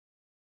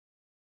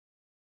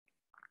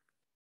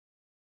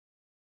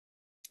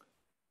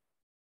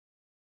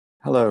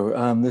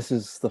Hello, this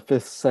is the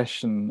fifth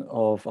session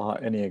of our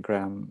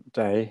Enneagram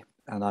day,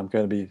 and I'm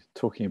going to be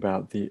talking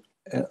about the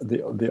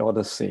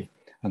Odyssey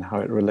and how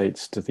it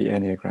relates to the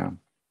Enneagram.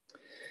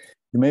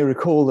 You may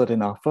recall that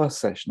in our first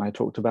session, I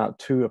talked about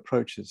two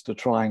approaches to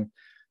trying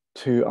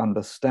to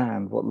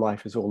understand what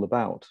life is all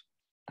about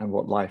and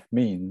what life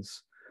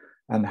means,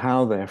 and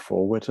how,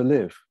 therefore, we're to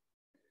live.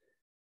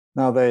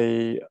 Now,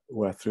 they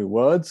were through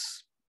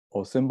words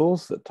or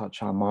symbols that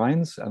touch our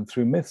minds, and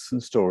through myths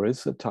and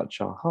stories that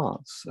touch our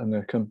hearts. And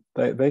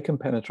they can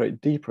penetrate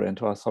deeper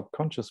into our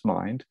subconscious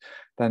mind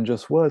than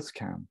just words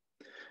can.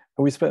 And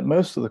we spent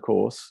most of the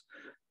course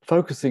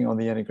focusing on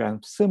the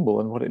Enneagram symbol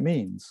and what it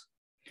means.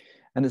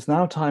 And it's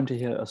now time to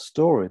hear a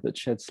story that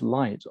sheds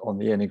light on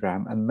the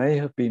Enneagram and may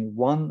have been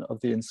one of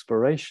the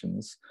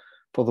inspirations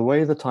for the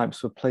way the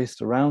types were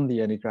placed around the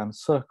Enneagram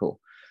circle,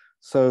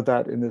 so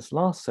that in this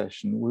last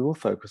session, we will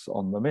focus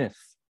on the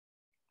myth.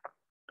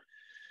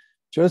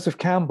 Joseph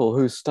Campbell,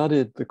 who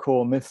studied the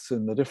core myths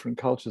in the different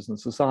cultures and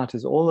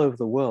societies all over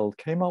the world,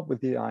 came up with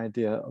the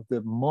idea of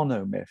the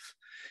monomyth.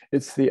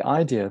 It's the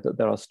idea that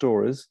there are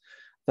stories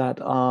that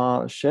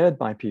are shared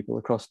by people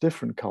across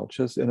different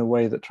cultures in a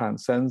way that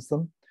transcends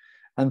them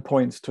and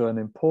points to an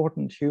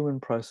important human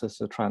process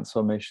of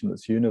transformation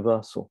that's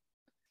universal.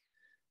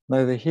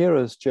 Now, the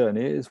hero's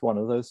journey is one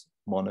of those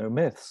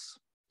monomyths.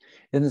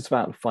 And it's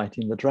about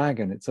fighting the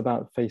dragon. It's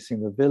about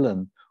facing the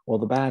villain or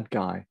the bad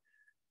guy.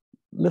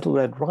 Little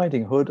Red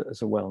Riding Hood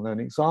is a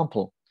well-known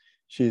example.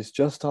 She's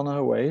just on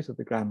her way to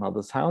the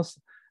grandmother's house,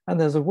 and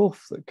there's a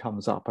wolf that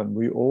comes up, and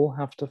we all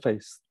have to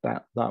face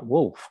that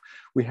wolf.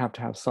 We have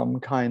to have some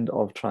kind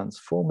of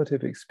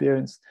transformative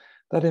experience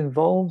that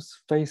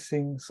involves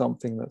facing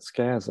something that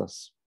scares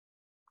us.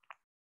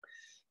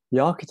 The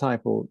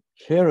archetypal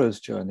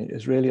hero's journey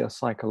is really a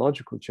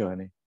psychological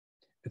journey.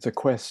 It's a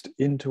quest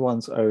into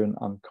one's own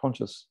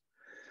unconscious.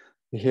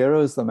 The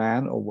hero is the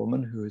man or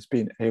woman who has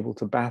been able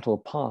to battle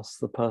past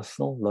the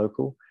personal,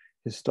 local,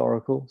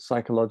 historical,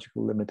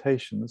 psychological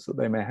limitations that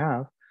they may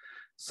have,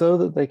 so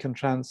that they can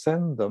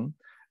transcend them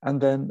and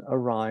then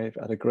arrive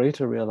at a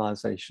greater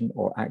realization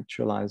or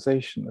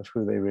actualization of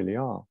who they really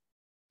are.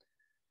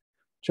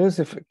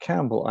 Joseph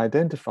Campbell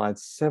identified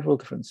several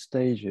different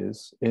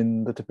stages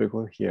in the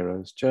typical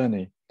hero's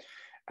journey,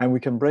 and we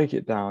can break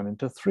it down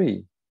into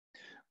three,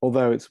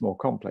 although it's more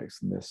complex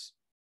than this.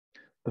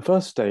 The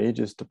first stage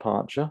is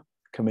departure,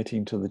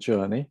 committing to the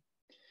journey.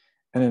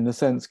 And in a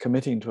sense,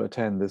 committing to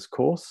attend this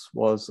course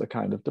was a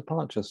kind of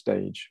departure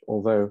stage,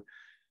 although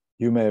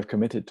you may have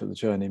committed to the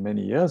journey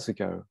many years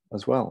ago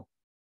as well.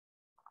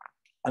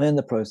 And in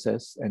the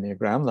process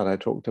Enneagram that I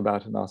talked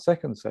about in our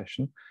second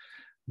session,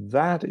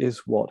 that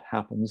is what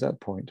happens at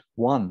point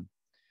 1.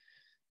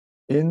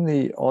 In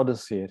the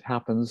Odyssey, it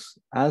happens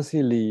as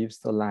he leaves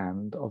the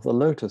land of the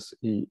lotus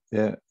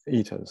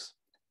eaters,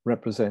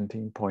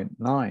 representing point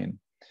 9.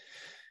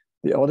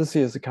 The Odyssey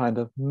is a kind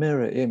of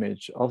mirror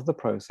image of the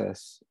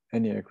process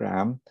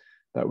Enneagram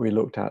that we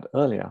looked at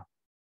earlier.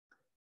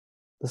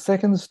 The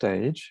second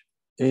stage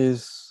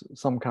is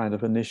some kind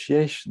of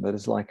initiation that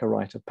is like a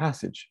rite of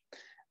passage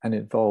and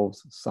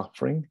involves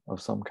suffering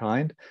of some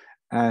kind,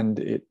 and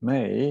it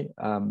may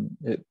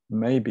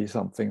be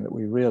something that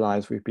we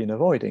realize we've been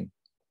avoiding.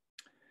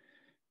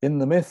 In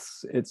the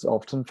myths, it's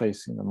often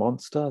facing the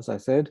monster, as I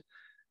said.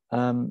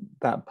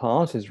 That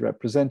part is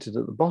represented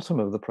at the bottom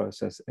of the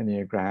process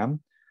Enneagram,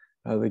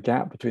 the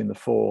gap between the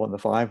 4 and the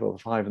 5, or the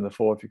 5 and the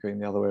 4 if you're going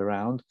the other way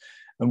around,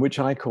 and which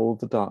I call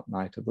the dark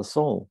night of the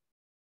soul.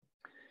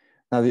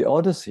 Now, the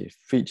Odyssey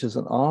features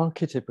an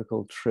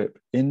archetypical trip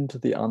into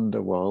the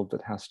underworld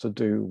that has to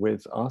do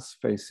with us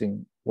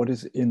facing what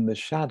is in the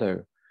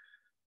shadow,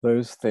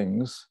 those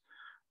things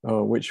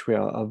which we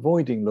are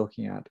avoiding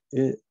looking at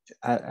in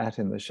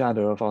the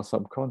shadow of our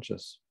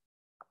subconscious.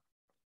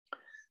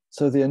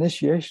 So the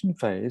initiation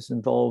phase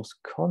involves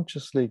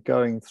consciously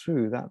going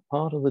through that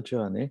part of the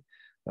journey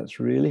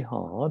that's really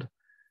hard,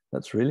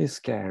 that's really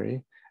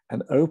scary,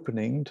 and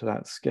opening to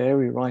that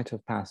scary rite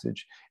of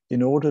passage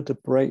in order to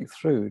break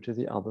through to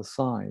the other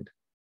side.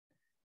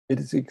 It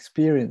is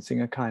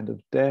experiencing a kind of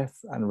death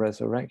and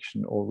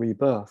resurrection or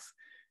rebirth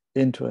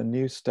into a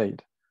new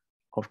state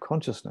of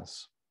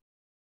consciousness.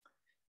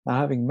 Now,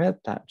 having met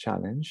that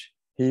challenge,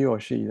 he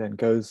or she then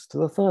goes to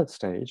the third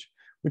stage,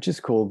 which is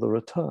called the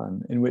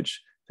return, in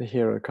which the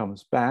hero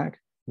comes back,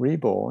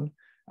 reborn,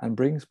 and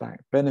brings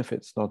back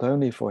benefits not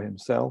only for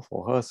himself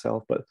or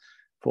herself, but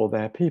for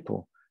their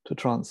people, to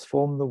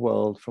transform the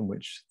world from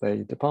which they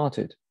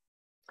departed.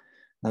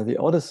 Now, the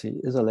Odyssey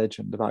is a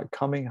legend about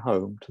coming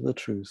home to the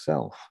true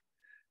self,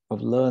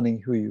 of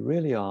learning who you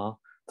really are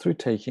through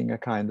taking a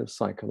kind of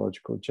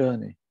psychological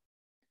journey.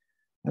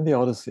 And the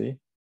Odyssey,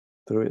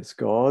 through its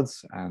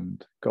gods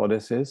and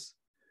goddesses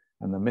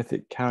and the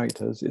mythic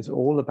characters, is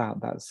all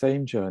about that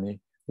same journey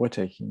we're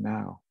taking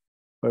now,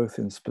 both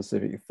in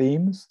specific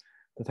themes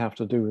that have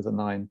to do with the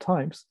 9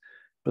 types,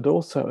 but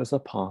also as a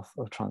path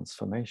of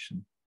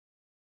transformation.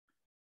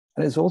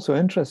 And it's also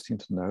interesting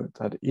to note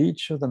that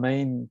each of the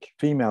main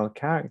female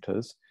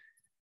characters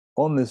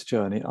on this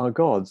journey are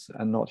gods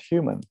and not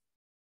human.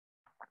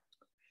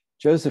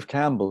 Joseph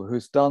Campbell,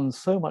 who's done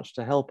so much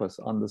to help us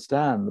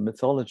understand the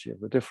mythology of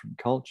the different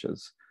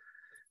cultures,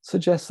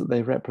 suggests that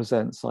they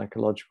represent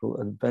psychological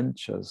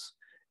adventures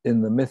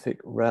in the mythic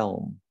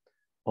realm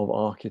of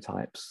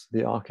archetypes,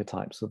 the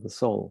archetypes of the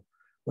soul,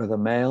 where the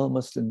male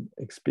must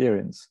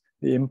experience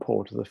the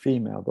import of the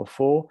female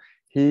before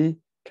he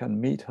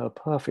can meet her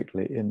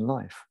perfectly in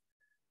life,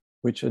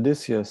 which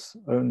Odysseus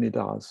only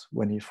does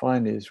when he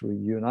finally is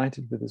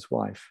reunited with his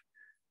wife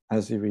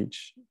as he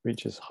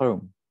reaches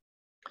home.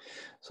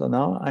 So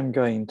now I'm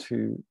going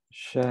to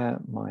share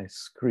my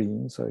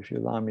screen. So if you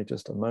allow me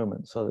just a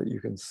moment so that you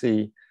can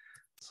see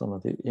some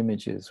of the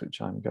images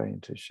which I'm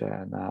going to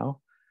share now.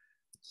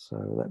 So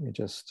let me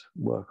just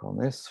work on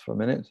this for a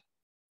minute.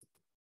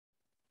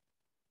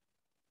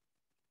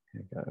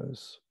 Here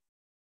goes.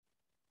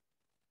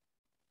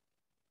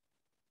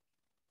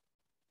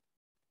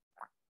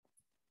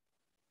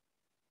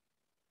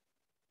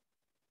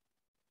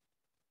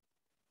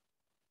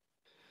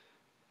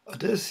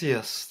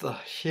 Odysseus, the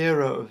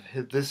hero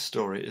of this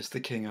story, is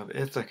the king of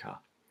Ithaca.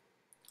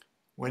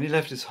 When he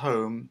left his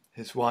home,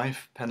 his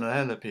wife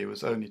Penelope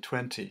was only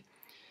 20,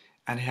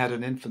 and he had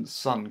an infant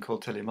son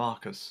called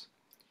Telemachus.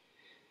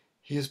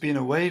 He has been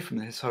away from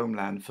his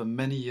homeland for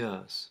many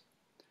years.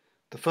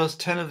 The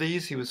first 10 of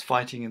these he was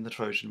fighting in the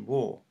Trojan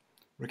War,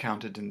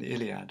 recounted in the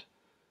Iliad,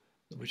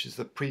 which is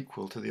the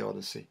prequel to the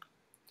Odyssey,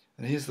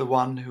 and he is the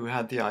one who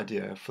had the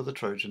idea for the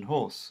Trojan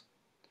horse.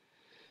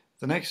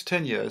 The next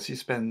 10 years he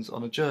spends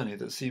on a journey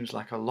that seems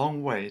like a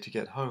long way to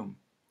get home.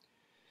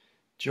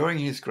 During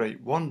his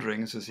great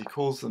wanderings, as he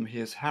calls them, he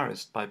is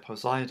harassed by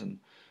Poseidon,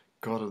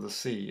 god of the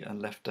sea,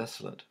 and left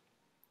desolate.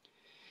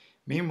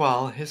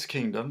 Meanwhile, his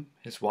kingdom,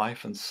 his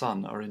wife and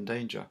son are in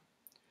danger.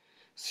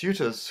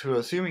 Suitors, who are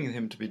assuming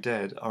him to be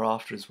dead, are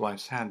after his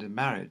wife's hand in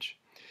marriage.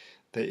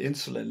 They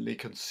insolently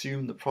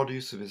consume the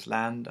produce of his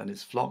land and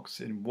his flocks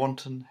in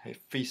wanton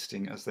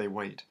feasting as they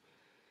wait.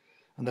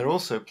 And they're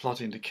also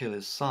plotting to kill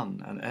his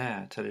son and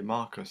heir,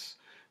 Telemachus,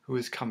 who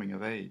is coming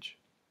of age.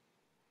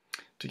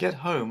 To get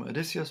home,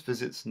 Odysseus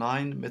visits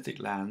 9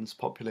 mythic lands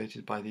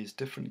populated by these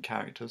different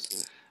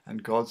characters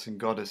and gods and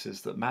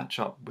goddesses that match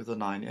up with the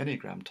 9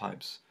 Enneagram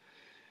types.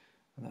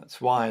 And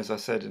that's why, as I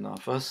said in our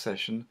first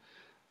session,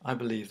 I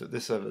believe that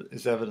this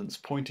is evidence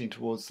pointing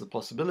towards the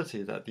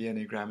possibility that the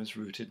Enneagram is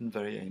rooted in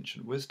very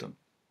ancient wisdom.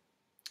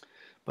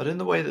 But in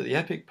the way that the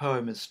epic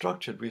poem is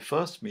structured, we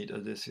first meet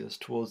Odysseus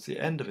towards the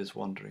end of his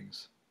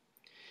wanderings.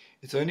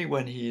 It's only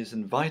when he is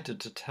invited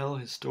to tell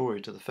his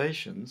story to the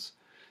Phaeacians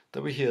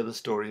that we hear the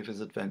story of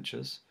his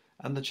adventures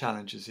and the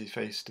challenges he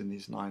faced in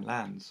these 9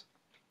 lands.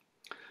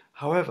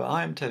 However,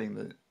 I am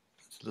telling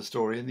the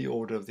story in the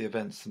order of the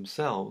events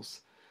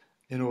themselves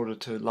in order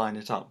to line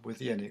it up with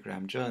the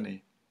Enneagram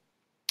journey.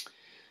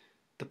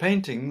 The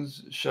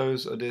paintings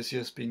shows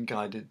Odysseus being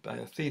guided by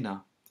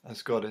Athena.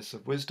 As goddess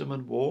of wisdom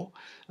and war,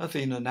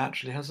 Athena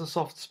naturally has a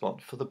soft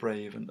spot for the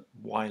brave and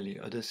wily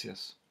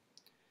Odysseus.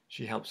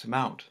 She helps him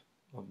out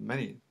of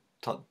many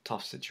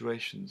tough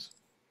situations.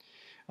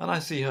 And I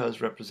see her as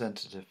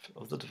representative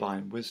of the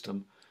divine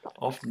wisdom,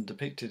 often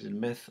depicted in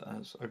myth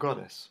as a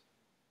goddess.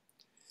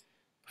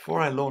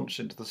 Before I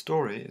launch into the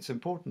story, it's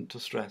important to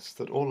stress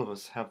that all of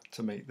us have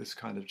to make this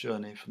kind of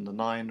journey from the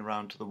 9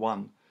 around to the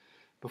 1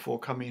 before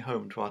coming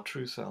home to our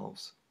true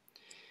selves.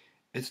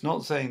 It's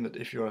not saying that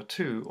if you're a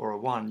 2 or a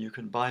 1 you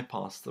can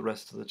bypass the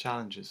rest of the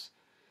challenges.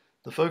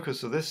 The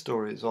focus of this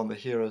story is on the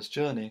hero's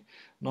journey,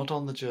 not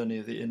on the journey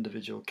of the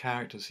individual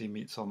characters he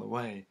meets on the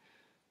way,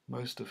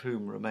 most of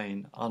whom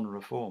remain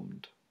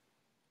unreformed.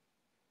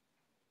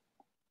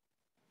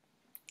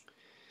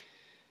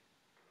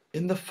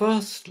 In the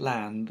first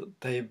land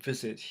they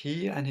visit,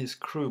 he and his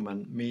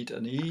crewmen meet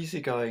an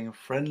easygoing,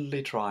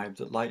 friendly tribe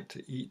that like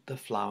to eat the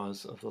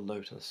flowers of the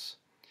lotus.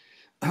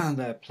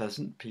 They're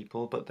pleasant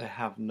people, but they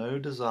have no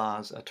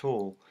desires at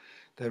all.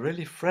 They're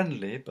really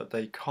friendly, but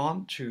they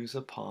can't choose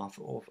a path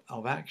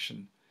of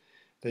action.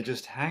 They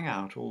just hang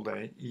out all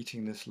day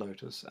eating this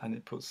lotus, and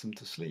it puts them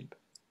to sleep.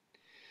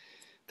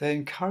 They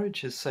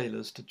encourage his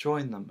sailors to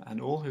join them, and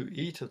all who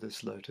eat of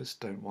this lotus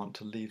don't want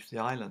to leave the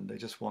island. They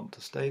just want to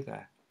stay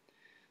there.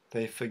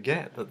 They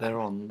forget that they're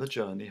on the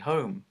journey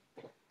home.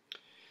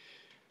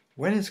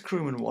 When his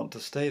crewmen want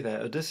to stay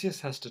there, Odysseus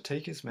has to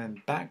take his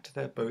men back to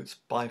their boats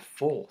by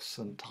force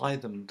and tie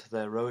them to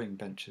their rowing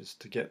benches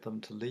to get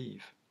them to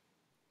leave.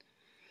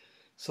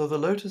 So the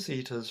lotus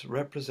eaters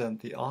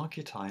represent the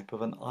archetype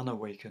of an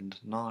unawakened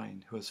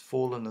 9 who has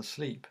fallen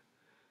asleep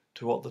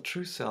to what the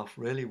true self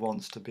really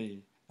wants to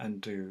be and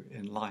do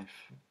in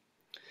life.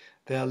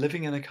 They are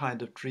living in a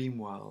kind of dream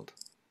world,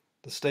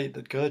 the state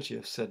that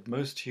Gurdjieff said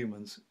most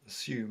humans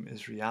assume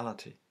is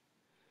reality.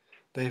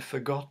 They have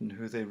forgotten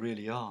who they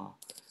really are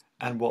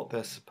and what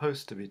they're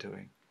supposed to be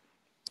doing.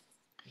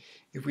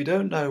 If we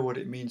don't know what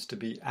it means to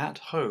be at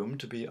home,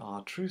 to be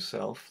our true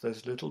self,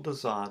 there's little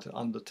desire to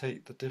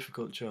undertake the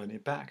difficult journey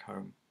back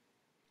home.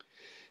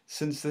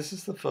 Since this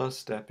is the first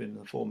step in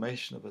the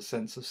formation of a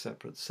sense of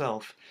separate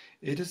self,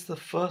 it is the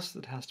first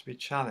that has to be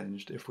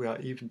challenged if we are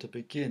even to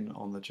begin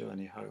on the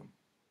journey home.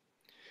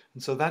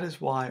 And so that is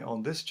why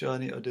on this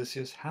journey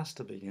Odysseus has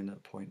to begin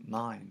at point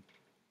 9.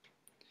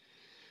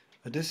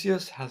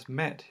 Odysseus has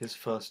met his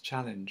first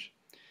challenge.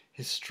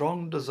 His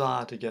strong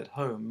desire to get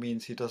home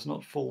means he does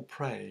not fall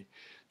prey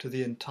to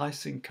the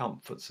enticing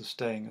comforts of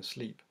staying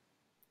asleep.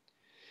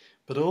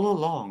 But all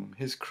along,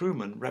 his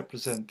crewmen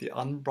represent the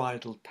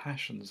unbridled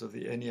passions of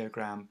the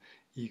Enneagram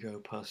ego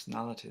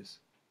personalities.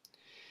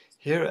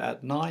 Here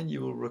at 9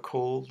 you will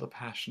recall the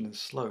passion is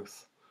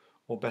sloth,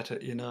 or better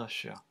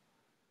inertia,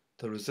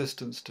 the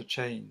resistance to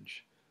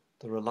change,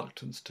 the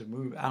reluctance to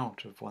move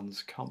out of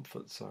one's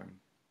comfort zone.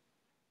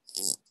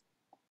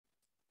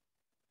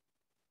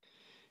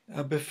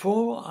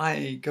 Before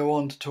I go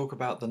on to talk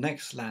about the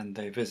next land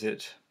they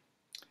visit,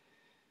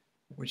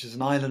 which is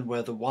an island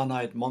where the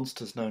one-eyed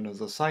monsters known as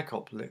the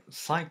Cyclops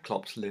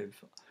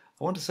live,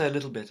 I want to say a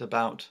little bit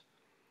about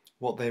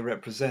what they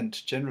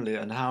represent generally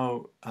and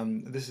how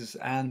this is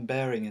Anne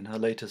Baring in her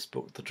latest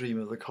book, The Dream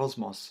of the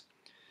Cosmos.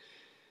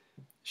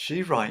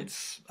 She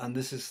writes, and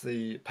this is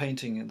the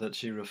painting that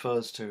she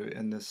refers to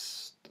in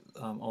this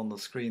on the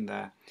screen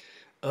there.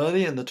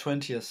 Early in the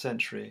 20th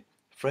century,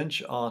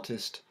 French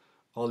artist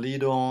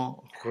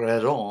Olidon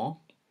Redon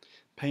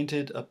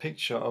painted a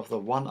picture of the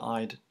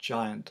one-eyed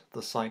giant,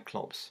 the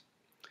Cyclops.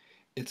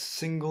 Its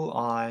single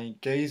eye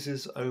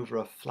gazes over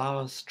a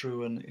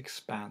flower-strewn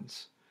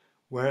expanse,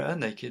 where a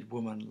naked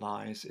woman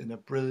lies in a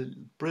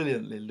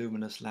brilliantly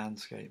luminous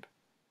landscape.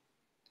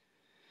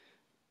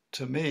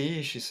 To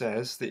me, she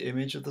says, the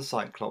image of the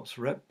Cyclops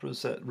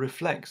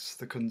reflects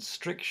the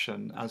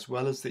constriction as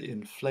well as the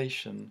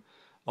inflation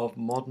of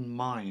modern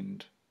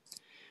mind,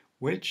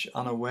 which,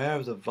 unaware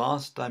of the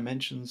vast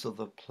dimensions of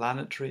the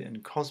planetary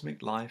and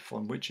cosmic life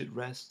on which it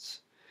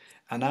rests,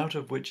 and out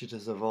of which it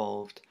has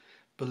evolved,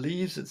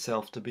 believes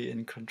itself to be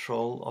in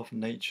control of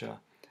nature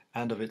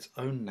and of its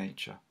own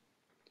nature.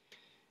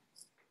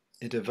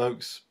 It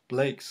evokes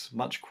Blake's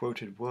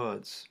much-quoted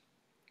words,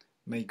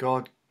 "May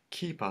God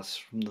keep us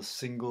from the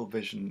single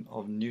vision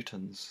of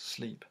Newton's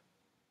sleep."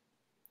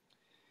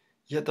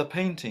 Yet the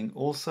painting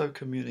also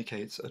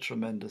communicates a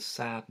tremendous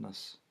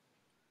sadness,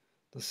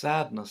 the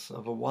sadness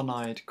of a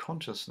one-eyed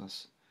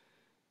consciousness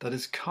that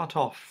is cut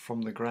off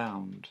from the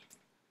ground,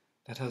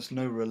 that has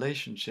no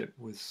relationship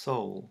with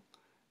soul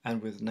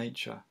and with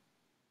nature,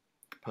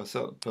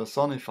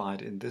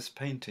 personified in this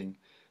painting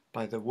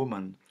by the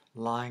woman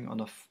lying on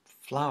a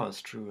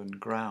flower-strewn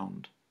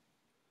ground.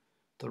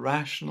 The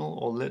rational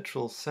or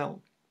literal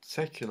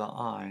secular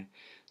eye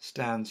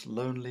stands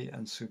lonely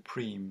and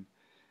supreme,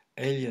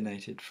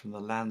 alienated from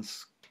the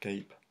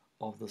landscape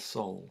of the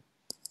soul.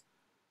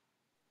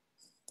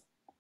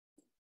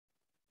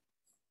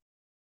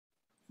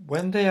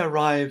 When they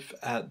arrive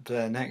at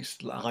their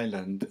next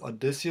island,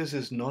 Odysseus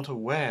is not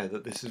aware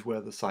that this is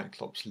where the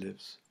Cyclops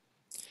lives.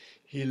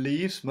 He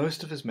leaves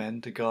most of his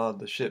men to guard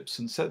the ships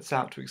and sets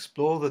out to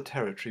explore the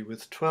territory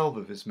with 12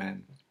 of his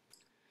men.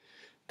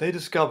 They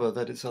discover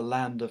that it's a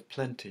land of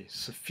plenty,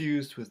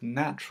 suffused with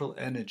natural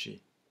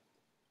energy.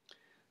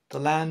 The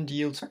land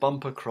yields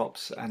bumper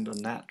crops and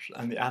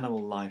the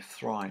animal life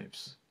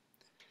thrives.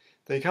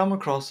 They come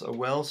across a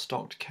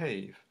well-stocked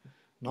cave,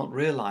 not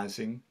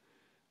realizing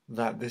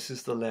that this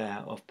is the lair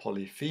of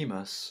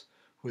Polyphemus,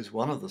 who is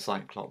one of the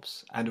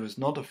Cyclops, and who is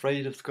not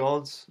afraid of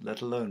gods,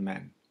 let alone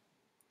men.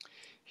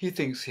 He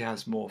thinks he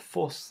has more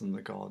force than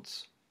the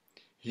gods.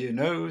 He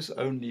knows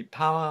only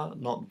power,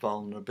 not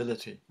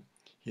vulnerability.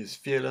 He is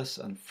fearless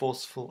and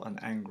forceful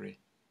and angry.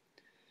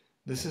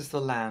 This is the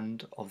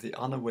land of the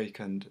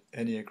unawakened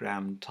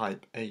Enneagram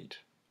Type 8.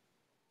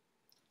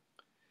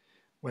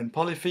 When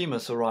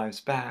Polyphemus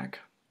arrives back,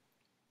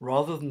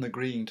 rather than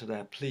agreeing to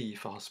their plea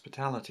for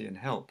hospitality and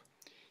help,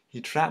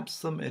 he traps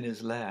them in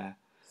his lair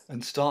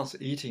and starts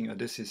eating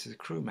Odysseus'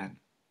 crewmen.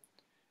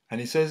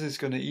 And he says he's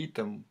going to eat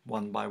them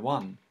one by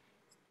one.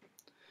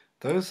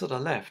 Those that are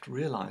left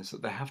realize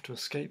that they have to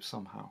escape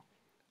somehow,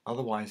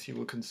 otherwise he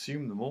will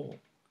consume them all.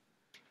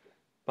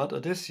 But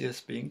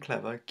Odysseus, being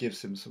clever,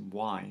 gives him some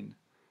wine,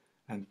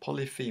 and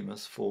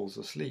Polyphemus falls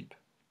asleep.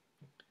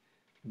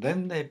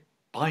 Then they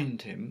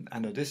bind him,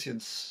 and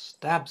Odysseus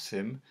stabs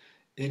him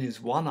in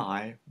his one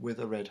eye with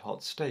a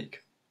red-hot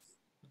stake.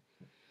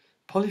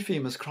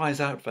 Polyphemus cries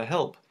out for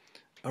help,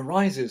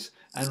 arises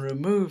and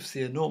removes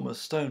the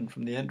enormous stone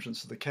from the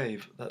entrance of the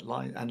cave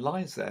and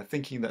lies there,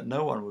 thinking that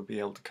no one would be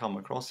able to come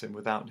across him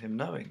without him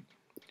knowing.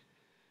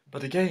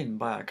 But again,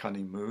 by a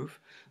cunning move,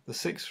 the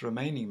 6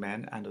 remaining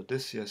men and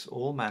Odysseus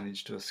all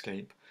manage to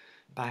escape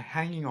by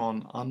hanging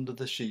on under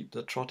the sheep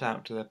that trot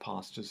out to their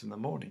pastures in the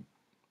morning.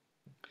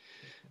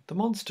 The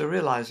monster,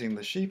 realizing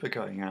the sheep are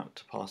going out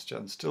to pasture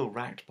and still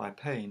racked by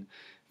pain,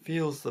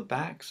 feels the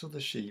backs of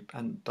the sheep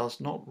and does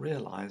not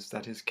realize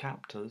that his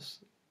captives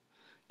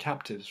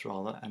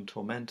and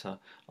tormentor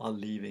are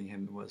leaving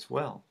him as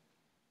well.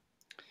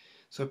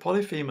 So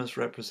Polyphemus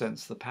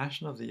represents the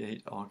passion of the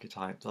 8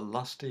 archetype, the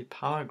lusty,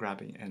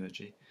 power-grabbing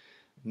energy,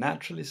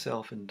 naturally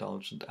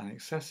self-indulgent and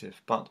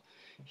excessive, but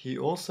he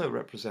also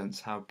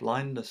represents how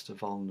blindness to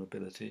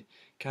vulnerability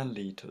can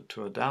lead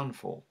to a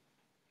downfall.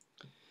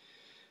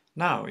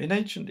 Now, in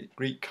ancient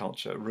Greek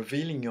culture,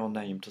 revealing your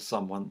name to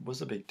someone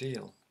was a big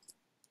deal.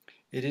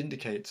 It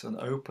indicates an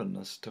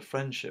openness to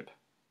friendship.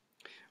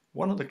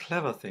 One of the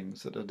clever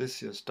things that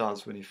Odysseus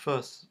does when he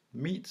first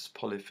meets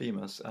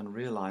Polyphemus and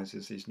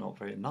realizes he's not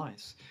very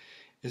nice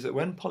is that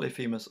when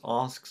Polyphemus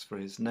asks for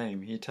his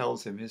name, he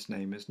tells him his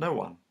name is no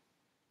one.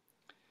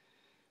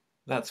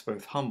 That's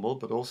both humble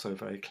but also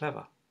very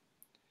clever.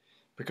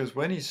 Because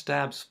when he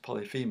stabs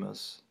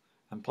Polyphemus,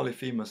 and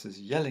Polyphemus is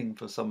yelling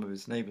for some of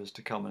his neighbors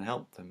to come and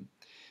help them,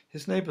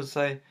 his neighbors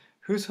say,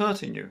 "Who's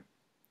hurting you?"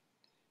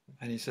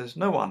 And he says,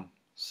 "No one,"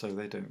 so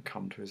they don't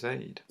come to his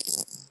aid.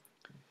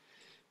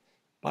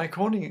 By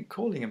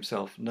calling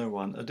himself no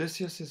one,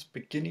 Odysseus is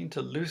beginning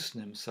to loosen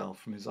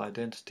himself from his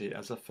identity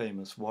as a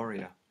famous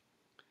warrior.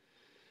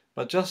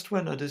 But just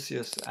when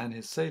Odysseus and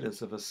his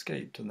sailors have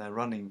escaped and they're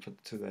running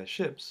to their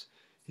ships,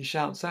 he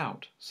shouts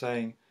out,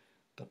 saying,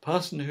 "The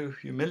person who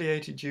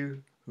humiliated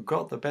you, who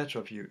got the better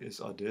of you, is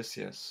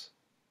Odysseus."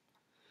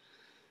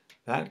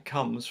 That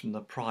comes from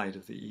the pride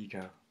of the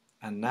ego.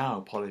 And now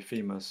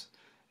Polyphemus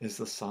is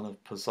the son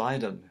of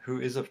Poseidon, who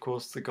is of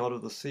course the god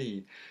of the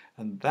sea,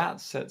 and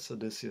that sets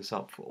Odysseus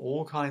up for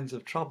all kinds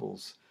of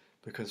troubles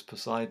because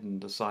Poseidon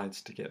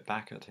decides to get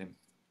back at him.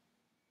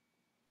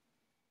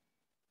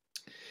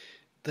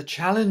 The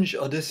challenge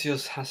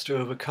Odysseus has to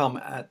overcome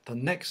at the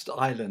next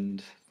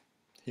island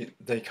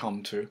they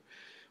come to,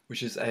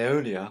 which is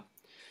Aeolia,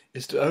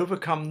 is to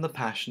overcome the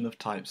passion of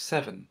type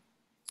 7.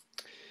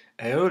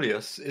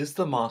 Aeolus is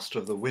the master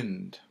of the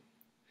wind.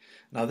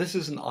 Now this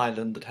is an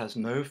island that has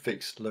no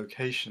fixed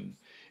location.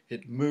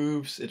 It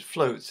moves, it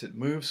floats, it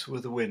moves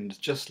with the wind,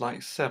 just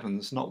like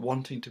sevens, not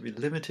wanting to be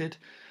limited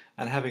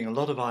and having a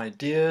lot of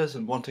ideas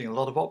and wanting a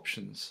lot of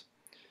options.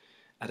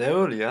 At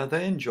Aeolia,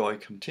 they enjoy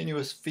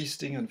continuous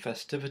feasting and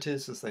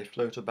festivities as they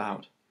float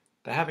about.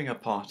 They're having a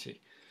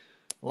party.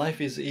 Life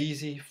is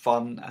easy,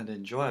 fun, and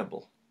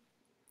enjoyable.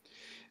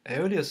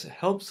 Aeolus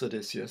helps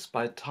Odysseus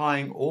by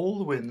tying all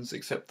the winds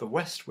except the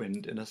west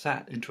wind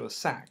into a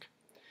sack,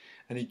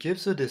 and he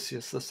gives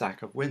Odysseus the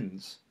sack of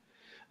winds,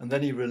 and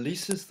then he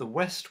releases the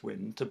west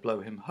wind to blow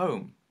him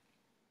home.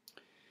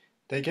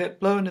 They get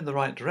blown in the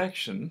right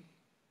direction.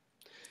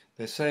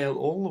 They sail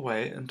all the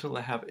way until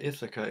they have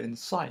Ithaca in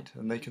sight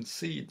and they can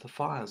see the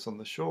fires on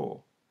the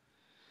shore.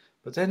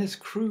 But then his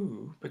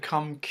crew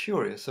become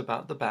curious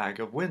about the bag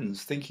of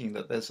winds, thinking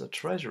that there's a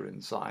treasure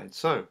inside.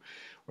 So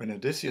when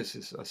Odysseus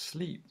is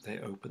asleep, they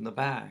open the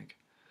bag,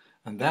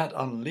 and that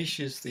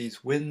unleashes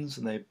these winds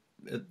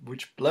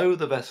which blow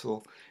the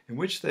vessel in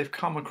which they've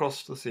come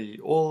across the sea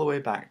all the way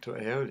back to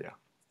Aeolia.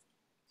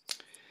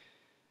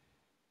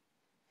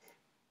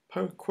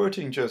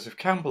 Quoting Joseph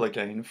Campbell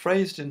again,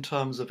 phrased in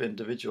terms of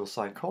individual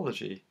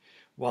psychology,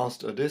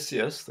 whilst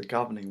Odysseus, the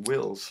governing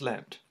will,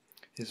 slept,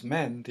 his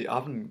men, the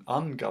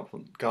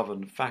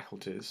ungoverned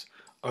faculties,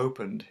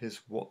 opened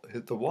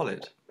the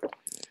wallet.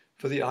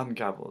 For the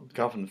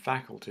ungoverned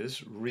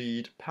faculties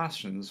read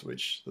passions,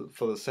 which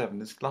for the 7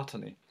 is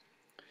gluttony.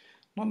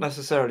 Not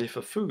necessarily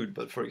for food,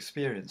 but for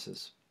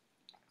experiences.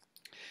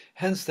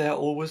 Hence they are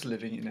always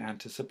living in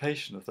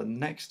anticipation of the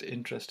next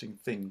interesting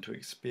thing to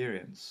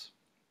experience.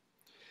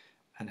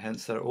 And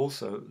hence they're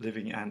also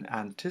living in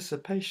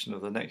anticipation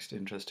of the next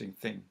interesting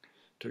thing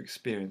to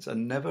experience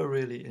and never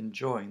really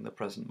enjoying the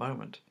present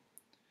moment.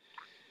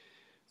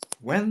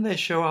 When they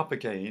show up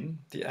again,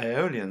 the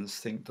Aeolians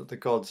think that the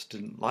gods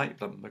didn't like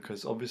them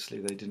because obviously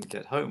they didn't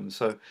get home,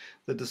 so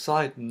they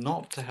decide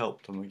not to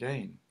help them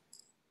again.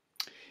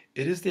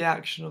 It is the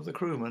action of the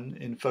crewmen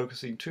in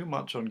focusing too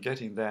much on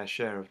getting their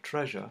share of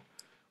treasure,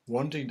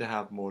 wanting to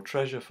have more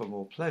treasure for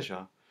more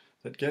pleasure,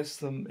 that gets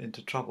them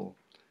into trouble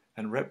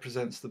and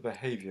represents the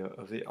behavior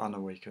of the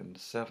unawakened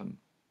 7.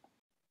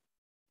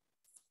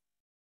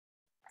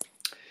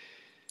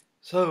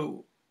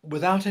 So,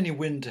 without any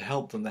wind to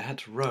help them, they had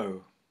to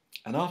row.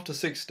 And after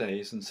 6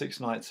 days and 6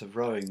 nights of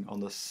rowing, on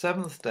the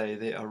 7th day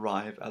they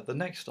arrive at the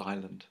next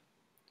island.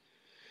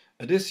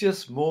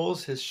 Odysseus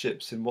moors his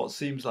ships in what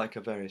seems like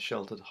a very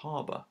sheltered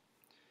harbour,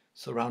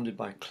 surrounded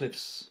by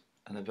cliffs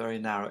and a very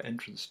narrow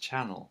entrance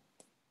channel.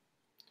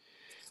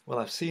 Well,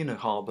 I've seen a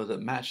harbour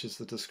that matches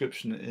the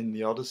description in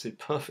the Odyssey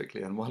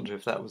perfectly and wonder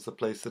if that was the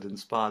place that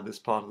inspired this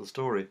part of the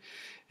story.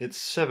 It's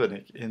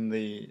Severnik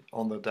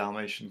on the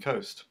Dalmatian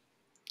coast.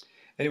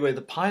 Anyway,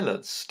 the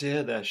pilots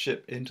steer their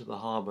ship into the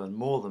harbour and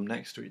moor them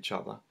next to each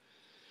other.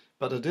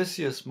 But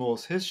Odysseus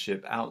moors his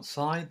ship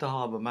outside the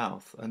harbour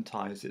mouth and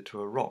ties it to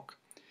a rock,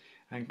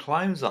 and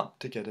climbs up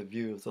to get a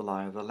view of the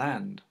lie of the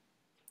land.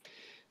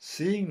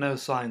 Seeing no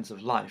signs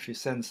of life, he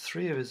sends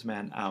 3 of his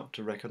men out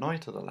to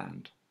reconnoitre the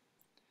land.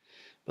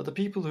 But the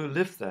people who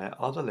live there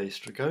are the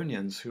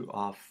Laestrygonians, who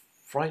are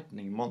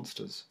frightening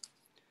monsters.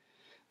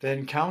 Their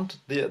encounter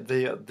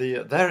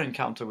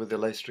with the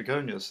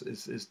Laestrygonians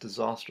is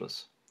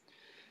disastrous.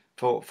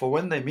 For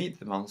when they meet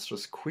the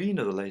monstrous queen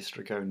of the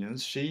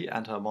Laestrygonians, she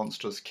and her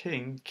monstrous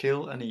king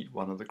kill and eat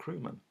one of the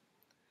crewmen.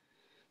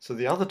 So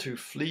the other 2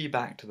 flee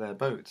back to their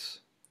boats.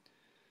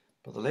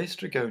 But the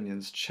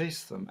Laestrygonians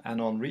chase them, and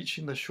on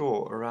reaching the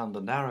shore around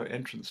the narrow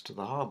entrance to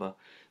the harbour,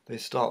 they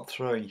start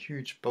throwing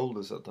huge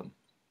boulders at them.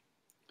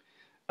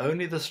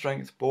 Only the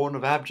strength born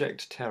of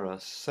abject terror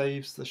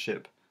saves the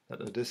ship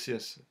that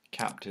Odysseus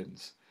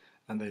captains,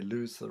 and they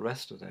lose the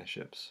rest of their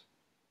ships.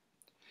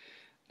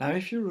 Now,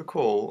 if you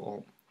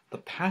recall, the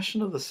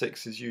passion of the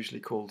six is usually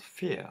called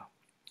fear,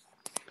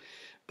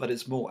 but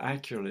it's more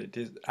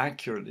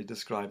accurately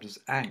described as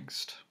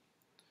angst,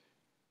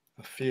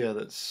 a fear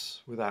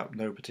that's without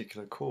no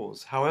particular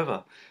cause.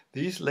 However,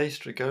 these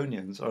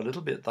Laestrygonians are a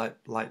little bit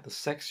like the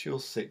sexual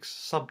six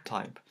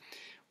subtype,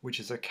 which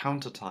is a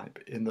countertype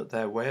in that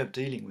their way of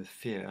dealing with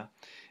fear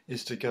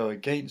is to go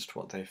against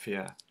what they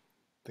fear,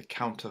 the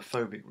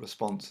counterphobic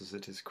response as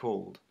it is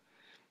called.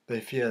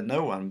 They fear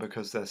no one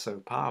because they're so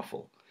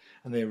powerful,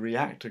 and they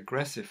react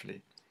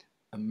aggressively,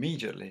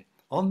 immediately,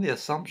 on the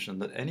assumption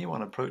that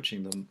anyone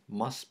approaching them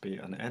must be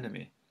an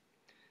enemy.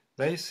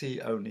 They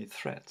see only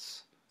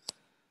threats,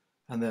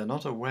 and they're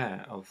not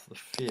aware of the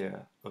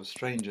fear of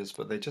strangers,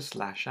 but they just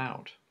lash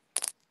out.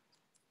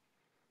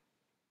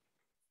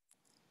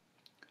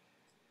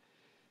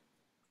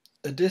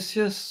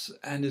 Odysseus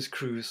and his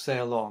crew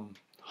sail on,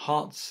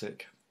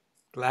 heartsick,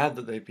 glad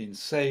that they've been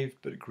saved,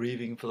 but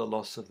grieving for the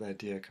loss of their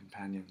dear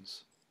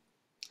companions.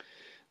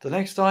 The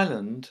next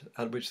island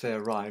at which they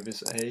arrive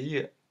is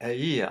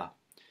Aea,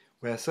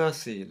 where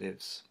Circe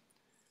lives,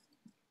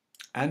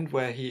 and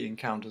where he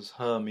encounters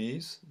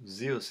Hermes,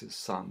 Zeus's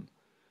son.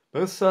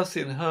 Both Circe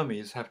and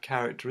Hermes have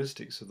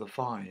characteristics of the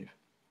five.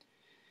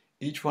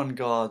 Each one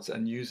guards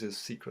and uses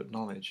secret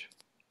knowledge.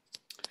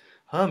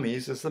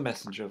 Hermes is the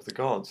messenger of the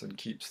gods and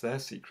keeps their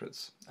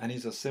secrets, and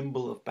he's a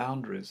symbol of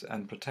boundaries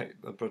and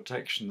the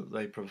protection that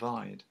they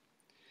provide.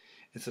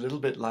 It's a little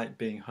bit like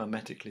being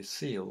hermetically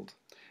sealed,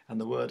 and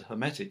the word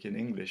hermetic in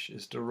English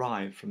is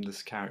derived from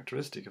this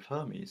characteristic of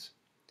Hermes.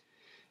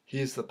 He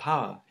has the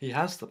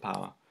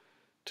power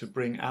to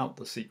bring out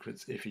the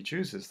secrets if he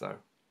chooses, though.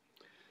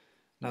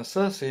 Now,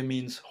 Circe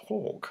means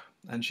hawk,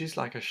 and she's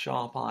like a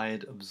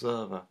sharp-eyed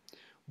observer,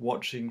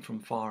 watching from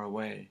far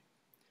away.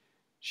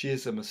 She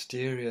is a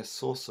mysterious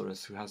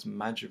sorceress who has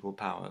magical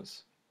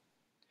powers.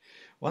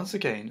 Once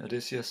again,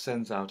 Odysseus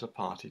sends out a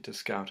party to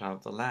scout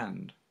out the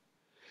land.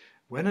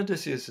 When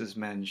Odysseus's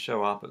men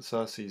show up at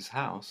Circe's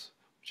house,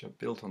 which are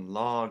built on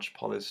large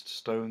polished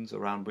stones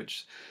around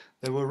which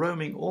there were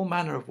roaming all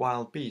manner of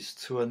wild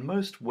beasts who are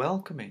most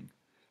welcoming,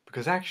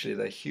 because actually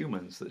they're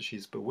humans that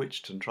she's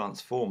bewitched and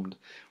transformed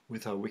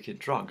with her wicked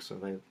drug, so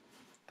the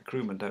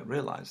crewmen don't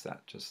realize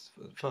that just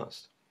at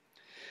first.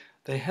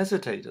 They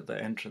hesitate at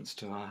their entrance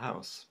to her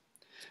house,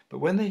 but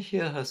when they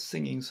hear her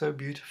singing so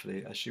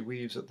beautifully as she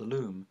weaves at the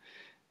loom,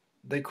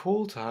 they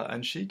call to her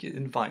and she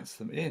invites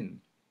them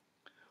in.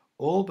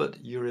 All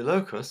but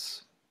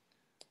Eurylochus,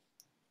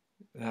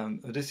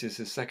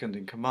 Odysseus' second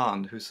in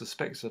command, who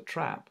suspects a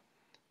trap,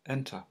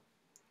 enter.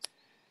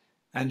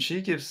 And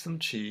she gives them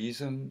cheese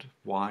and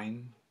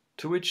wine,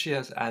 to which she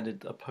has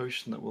added a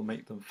potion that will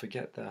make them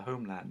forget their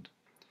homeland.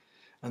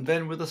 And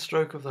then with a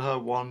stroke of her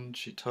wand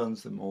she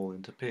turns them all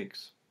into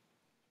pigs.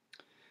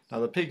 Now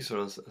the pigs are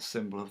a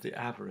symbol of the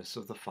avarice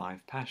of the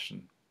five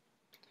passion.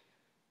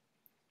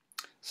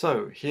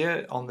 So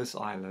here on this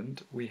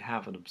island we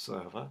have an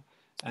observer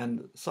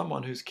and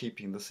someone who's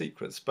keeping the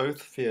secrets,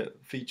 both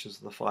features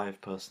of the five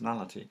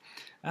personality,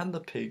 and the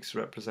pigs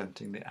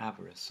representing the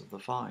avarice of the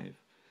five.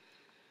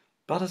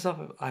 But as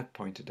I've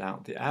pointed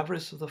out, the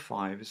avarice of the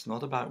five is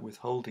not about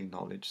withholding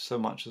knowledge so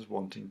much as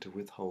wanting to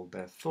withhold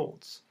their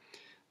thoughts,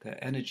 their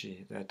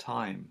energy, their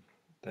time,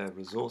 their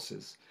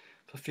resources,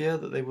 for fear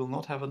that they will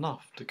not have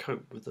enough to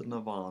cope with the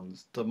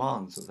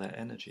demands of their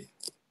energy.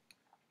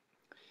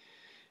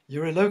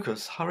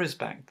 Eurylochus hurries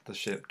back to the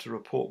ship to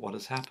report what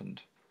has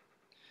happened.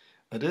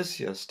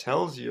 Odysseus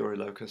tells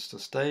Eurylochus to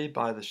stay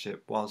by the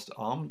ship whilst,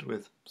 armed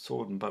with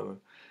sword and bow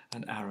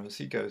and arrows,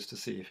 he goes to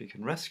see if he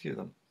can rescue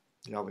them,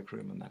 the other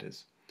crewmen, that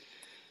is.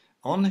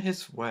 On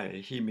his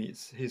way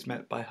he's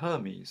met by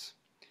Hermes,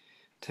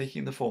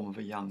 taking the form of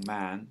a young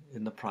man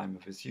in the prime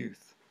of his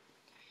youth.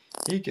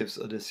 He gives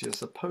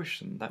Odysseus a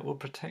potion that will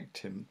protect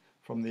him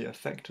from the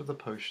effect of the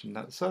potion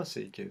that Circe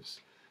gives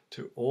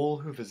to all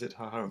who visit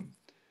her home,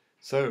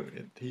 so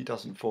he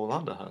doesn't fall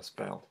under her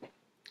spell.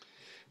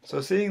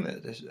 So seeing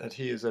that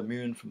he is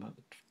immune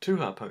to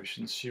her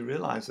potions, she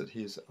realizes that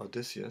he is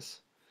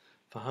Odysseus,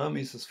 for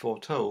Hermes has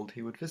foretold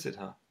he would visit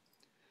her.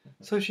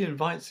 So she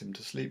invites him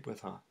to sleep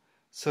with her,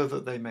 so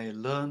that they may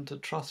learn to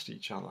trust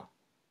each other.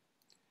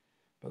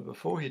 But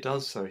before he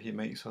does so, he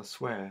makes her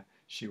swear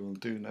she will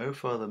do no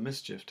further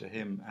mischief to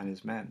him and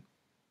his men.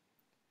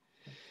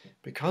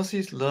 Because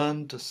he's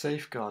learned to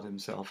safeguard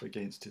himself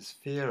against his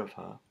fear of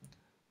her,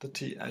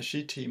 as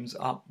she teams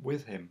up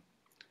with him,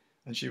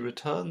 and she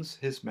returns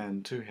his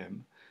men to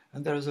him,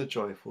 and there is a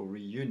joyful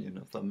reunion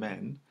of the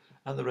men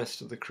and the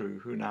rest of the crew,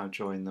 who now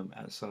join them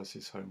at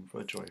Circe's home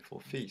for a joyful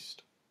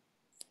feast.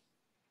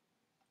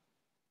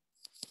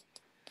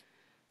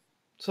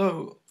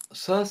 So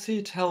Circe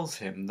tells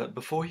him that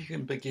before he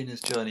can begin his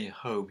journey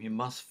home, he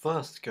must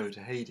first go to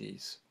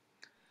Hades,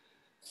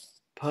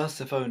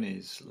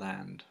 Persephone's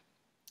land.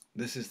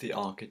 This is the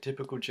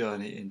archetypical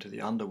journey into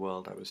the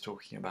underworld I was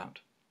talking about.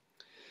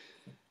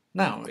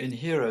 Now, in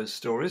heroes'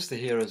 stories, the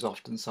hero is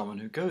often someone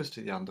who goes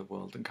to the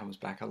underworld and comes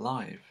back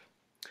alive.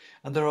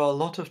 And there are a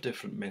lot of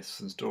different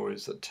myths and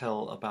stories that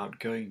tell about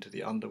going to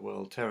the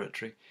underworld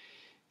territory,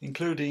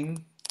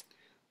 including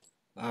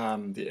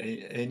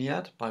the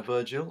Aeneid by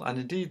Virgil, and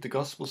indeed the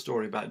gospel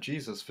story about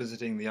Jesus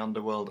visiting the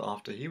underworld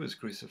after he was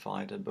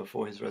crucified and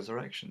before his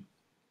resurrection.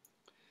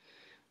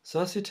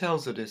 Circe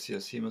tells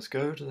Odysseus he must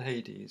go to the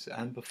Hades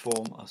and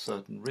perform a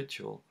certain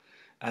ritual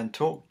and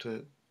talk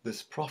to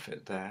this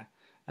prophet there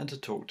and to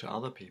talk to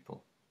other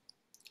people.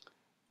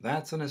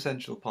 That's an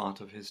essential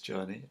part of his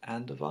journey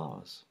and of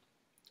ours.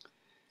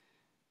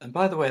 And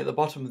by the way, at the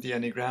bottom of the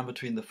Enneagram,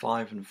 between the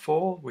 5 and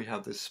 4, we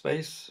have this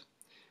space,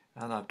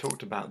 and I've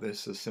talked about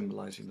this as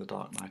symbolizing the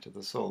dark night of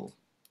the soul,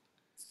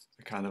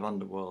 a kind of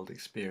underworld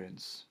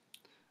experience,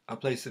 a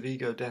place of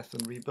ego death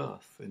and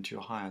rebirth into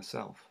your higher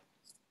self.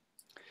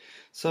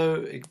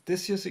 So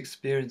Odysseus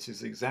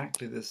experiences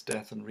exactly this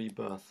death and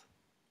rebirth.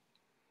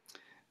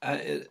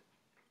 It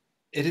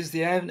is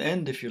the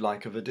end, if you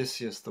like, of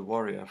Odysseus the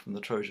warrior from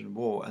the Trojan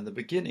War, and the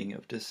beginning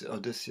of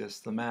Odysseus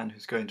the man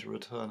who's going to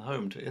return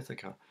home to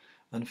Ithaca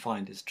and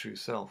find his true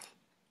self.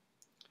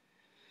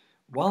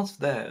 Whilst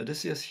there,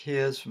 Odysseus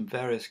hears from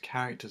various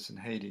characters in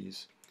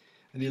Hades,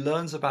 and he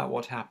learns about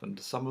what happened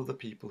to some of the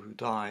people who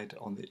died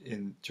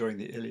during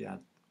the Iliad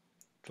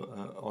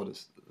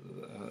Odyssey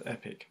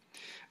epic,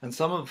 and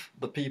some of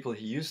the people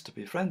he used to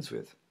be friends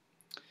with.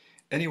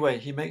 Anyway,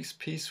 he makes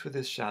peace with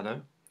his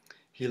shadow.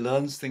 He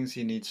learns things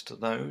he needs to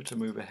know to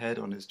move ahead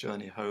on his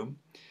journey home.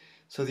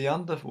 So the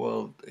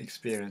underworld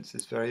experience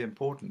is very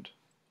important.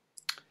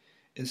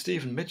 In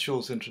Stephen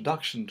Mitchell's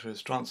introduction to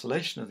his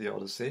translation of the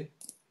Odyssey,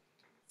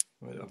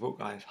 a book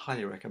I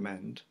highly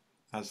recommend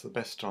as the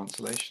best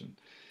translation,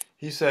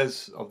 he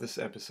says of this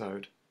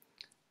episode,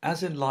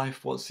 "As in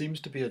life, what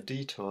seems to be a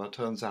detour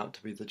turns out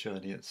to be the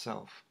journey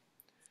itself.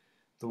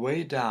 The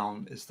way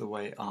down is the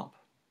way up.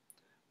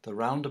 The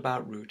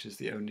roundabout route is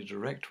the only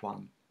direct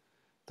one,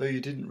 though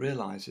you didn't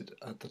realize it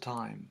at the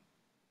time.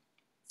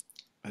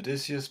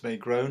 Odysseus may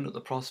groan at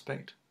the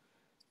prospect,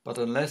 but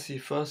unless he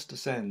first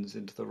descends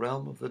into the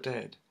realm of the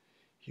dead,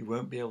 he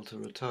won't be able to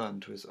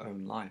return to his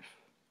own life."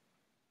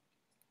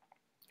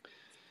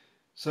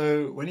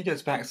 So when he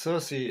gets back,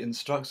 Circe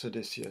instructs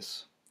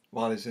Odysseus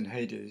while he's in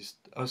Hades.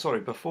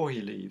 Before he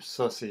leaves,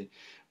 Circe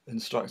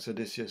instructs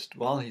Odysseus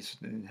while he's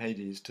in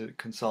Hades to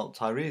consult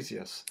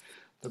Tiresias,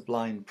 the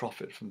blind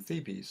prophet from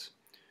Thebes,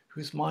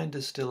 whose mind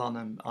is still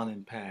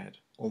unimpaired,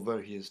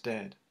 although he is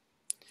dead.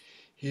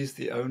 He is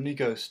the only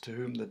ghost to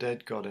whom the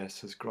dead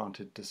goddess has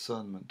granted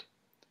discernment.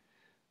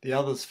 The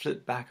others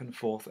flit back and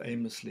forth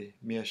aimlessly,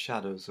 mere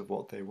shadows of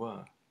what they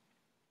were.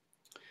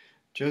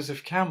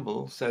 Joseph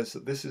Campbell says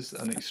that this is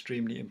an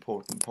extremely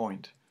important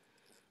point.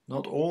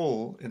 Not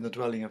all in the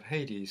dwelling of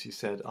Hades, he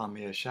said, are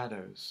mere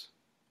shadows.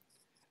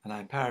 And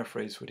I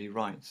paraphrase what he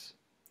writes,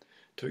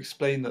 to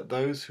explain that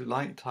those who,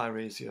 like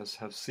Tiresias,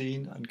 have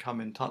seen and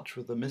come in touch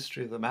with the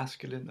mystery of the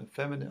masculine and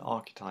feminine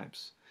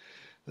archetypes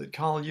that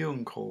Carl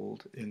Jung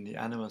called in the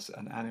animus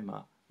and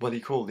anima, he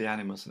called the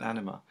animus and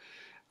anima,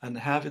 and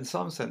have in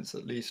some sense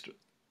at least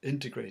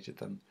integrated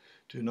them,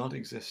 do not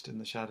exist in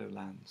the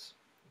shadowlands.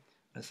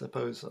 I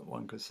suppose that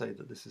one could say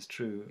that this is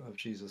true of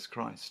Jesus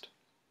Christ.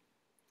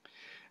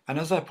 And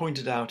as I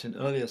pointed out in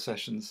earlier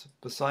sessions,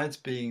 besides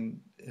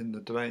being in the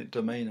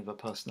domain of a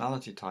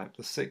personality type,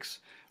 the 6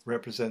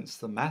 represents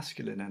the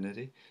masculine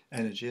energy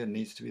and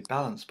needs to be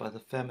balanced by the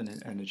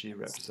feminine energy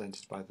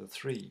represented by the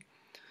 3.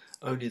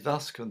 Only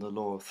thus can the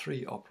law of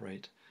 3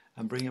 operate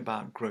and bring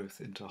about growth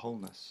into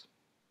wholeness.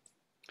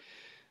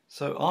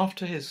 So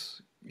after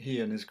he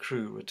and his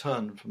crew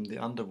return from the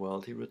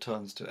underworld, he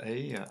returns to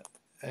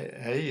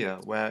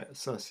Aea, where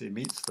Circe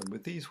meets them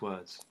with these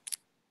words: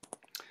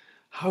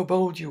 "How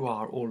bold you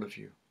are, all of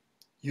you!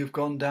 You've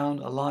gone down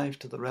alive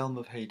to the realm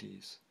of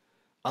Hades.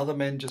 Other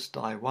men just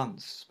die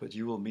once, but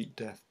you will meet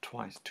death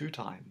 2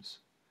 times.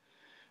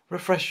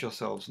 Refresh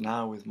yourselves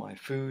now with my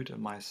food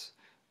and my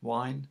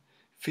wine.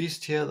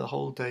 Feast here the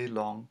whole day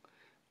long,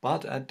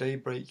 but at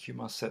daybreak you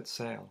must set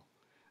sail,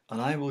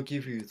 and I will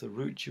give you the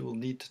route you will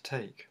need to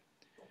take.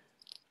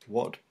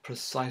 With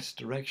precise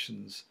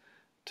directions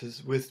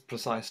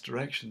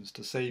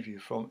to save you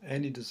from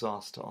any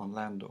disaster on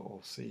land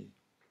or sea."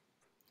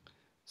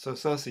 So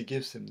Circe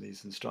gives him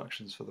these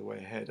instructions for the way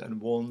ahead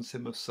and warns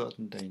him of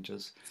certain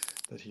dangers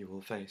that he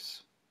will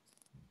face.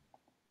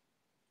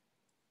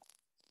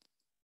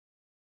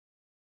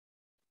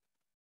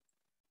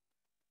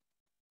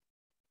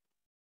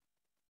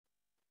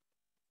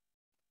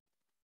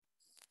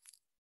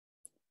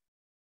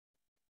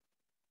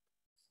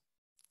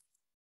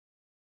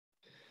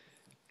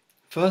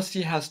 First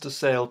he has to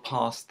sail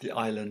past the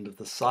island of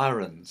the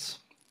Sirens.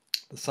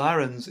 The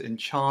Sirens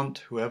enchant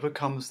whoever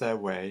comes their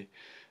way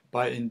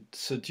by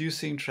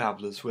seducing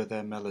travellers with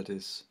their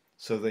melodies,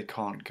 so they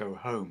can't go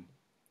home.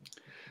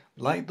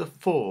 Like the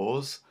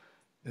 4s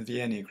of the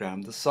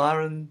Enneagram, the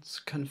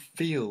Sirens can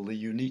feel the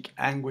unique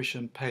anguish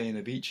and pain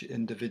of each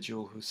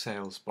individual who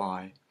sails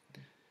by.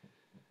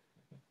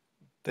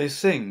 They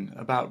sing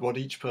about what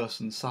each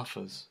person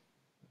suffers.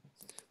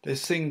 They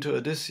sing to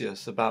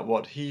Odysseus about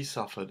what he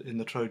suffered in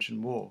the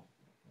Trojan War,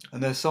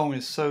 and their song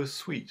is so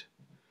sweet.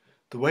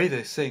 The way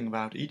they sing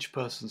about each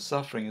person's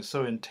suffering is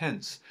so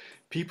intense,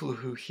 people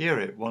who hear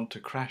it want to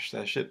crash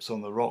their ships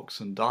on the rocks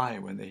and die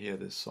when they hear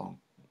this song.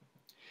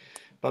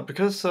 But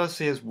because Circe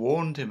has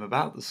warned him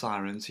about the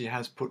sirens, he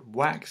has put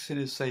wax in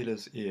his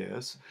sailors'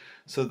 ears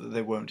so that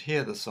they won't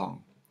hear the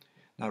song.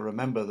 Now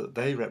remember that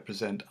they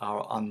represent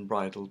our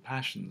unbridled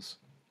passions.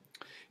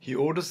 He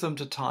orders them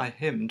to tie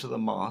him to the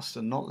mast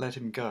and not let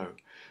him go,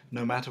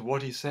 no matter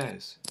what he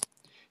says.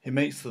 He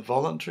makes the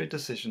voluntary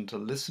decision to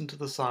listen to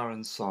the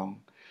siren's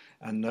song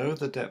and know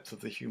the depth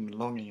of the human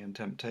longing and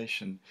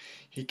temptation.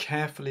 He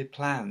carefully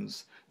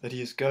plans that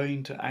he is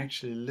going to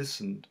actually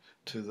listen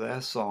to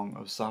their song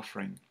of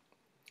suffering,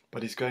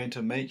 but he's going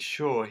to make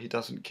sure he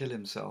doesn't kill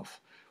himself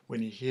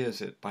when he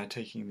hears it by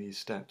taking these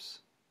steps.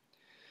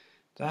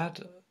 That,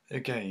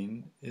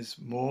 again, is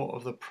more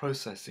of the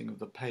processing of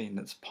the pain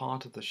that's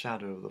part of the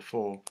shadow of the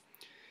 4.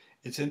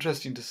 It's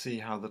interesting to see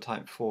how the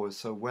type 4 is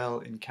so well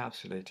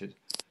encapsulated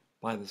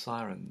by the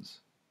sirens.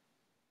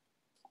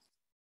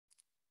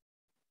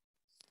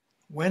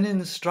 When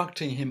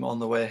instructing him on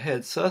the way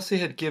ahead, Circe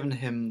had given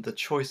him the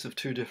choice of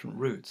 2 different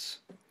routes.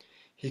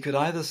 He could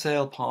either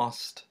sail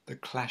past the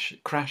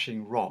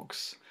crashing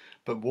rocks,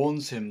 but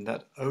warns him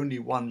that only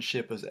one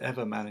ship has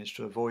ever managed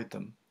to avoid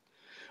them,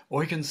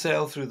 or he can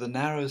sail through the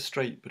narrow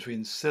strait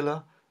between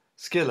Scylla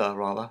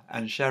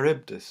and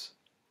Charybdis.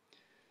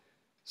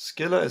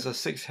 Scylla is a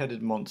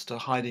 6-headed monster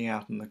hiding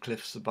out in the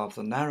cliffs above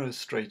the narrow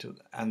strait,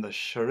 and the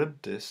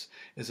Charybdis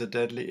is a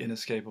deadly,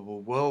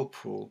 inescapable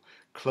whirlpool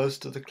close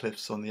to the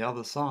cliffs on the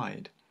other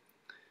side,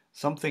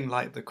 something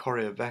like the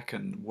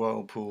Corryvreckan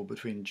whirlpool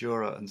between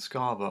Jura and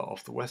Scarva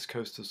off the west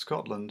coast of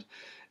Scotland,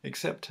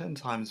 except 10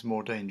 times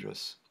more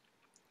dangerous.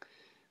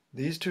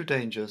 These 2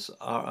 dangers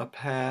are a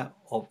pair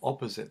of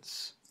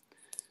opposites.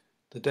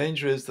 The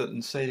danger is that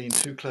in sailing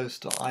too close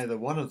to either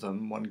one of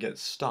them, one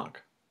gets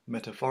stuck,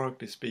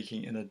 metaphorically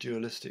speaking, in a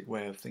dualistic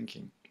way of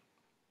thinking.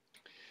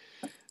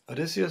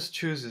 Odysseus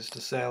chooses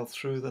to sail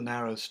through the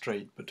narrow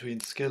strait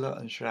between Scylla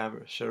and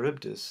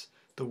Charybdis,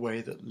 the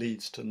way that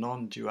leads to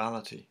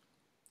non-duality.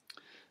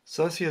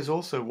 Circe has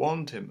also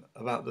warned him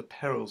about the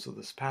perils of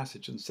this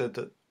passage and said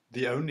that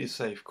the only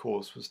safe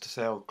course was to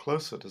sail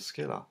closer to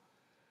Scylla.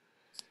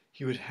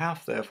 He would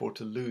have, therefore,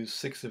 to lose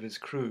 6 of his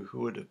crew, who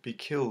would be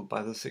killed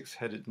by the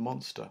 6-headed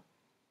monster.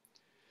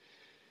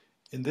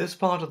 In this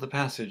part of the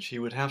passage, he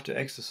would have to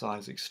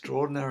exercise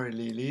extraordinary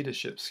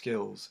leadership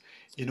skills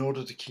in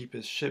order to keep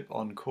his ship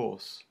on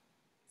course.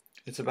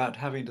 It's about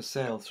having to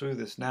sail through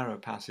this narrow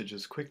passage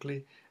as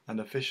quickly and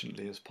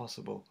efficiently as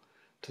possible,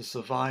 to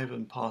survive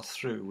and pass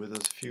through with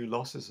as few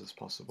losses as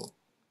possible,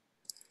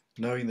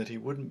 knowing that he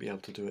wouldn't be able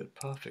to do it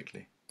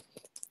perfectly.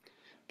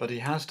 But he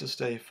has to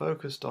stay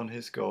focused on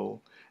his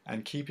goal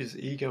and keep his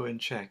ego in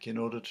check in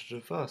order to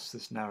traverse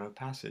this narrow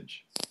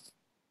passage.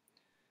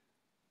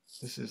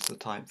 This is the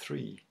type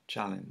 3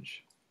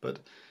 challenge, but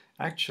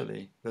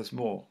actually there's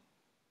more.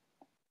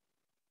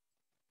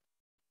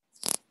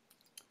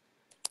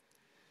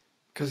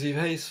 Because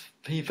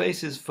he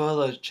faces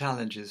further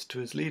challenges to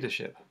his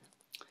leadership.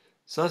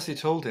 Circe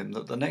told him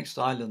that the next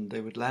island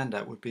they would land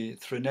at would be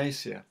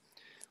Thrinacia,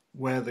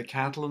 where the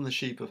cattle and the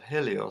sheep of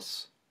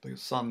Helios, the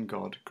sun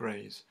god,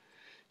 graze.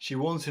 She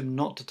warns him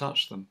not to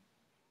touch them.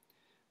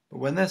 But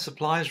when their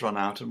supplies run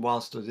out, and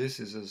whilst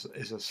Odysseus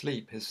is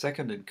asleep, his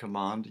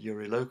second-in-command,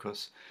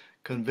 Eurylochus,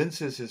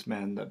 convinces his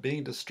men that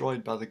being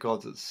destroyed by the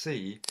gods at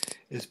sea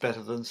is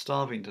better than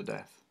starving to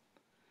death.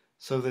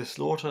 So they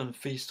slaughter and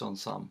feast on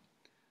some,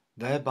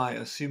 thereby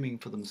assuming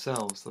for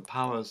themselves the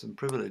powers and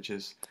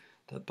privileges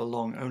that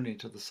belong only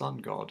to the sun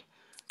god,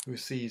 who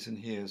sees and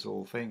hears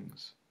all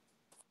things.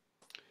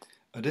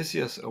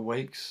 Odysseus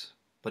awakes,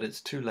 but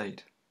it's too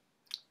late.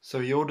 So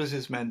he orders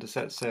his men to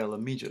set sail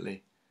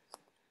immediately.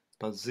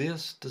 But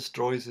Zeus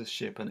destroys his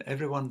ship and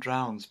everyone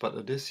drowns but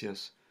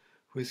Odysseus,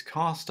 who is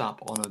cast up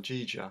on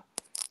Ogygia,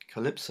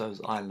 Calypso's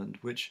island,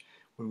 which,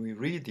 when we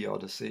read the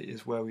Odyssey,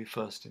 is where we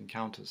first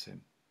encounter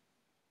him.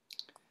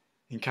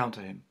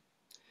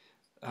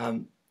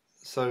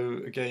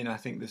 So again, I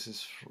think this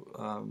is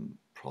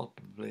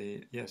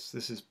probably, yes,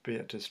 this is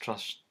Beatrice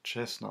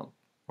Chestnut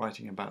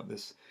writing about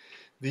this.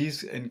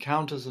 These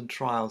encounters and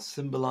trials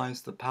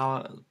symbolize the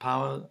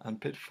power and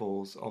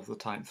pitfalls of the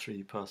type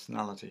 3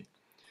 personality.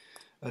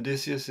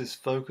 Odysseus'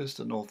 focused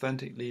and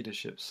authentic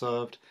leadership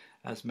saved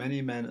as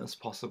many men as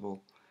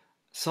possible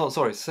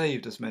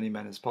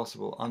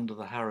under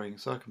the harrowing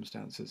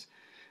circumstances,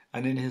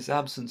 and in his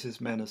absence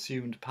his men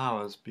assumed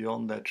powers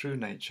beyond their true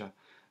nature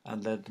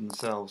and led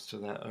themselves to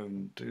their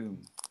own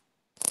doom.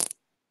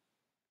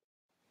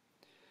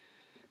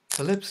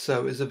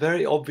 Calypso is a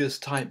very obvious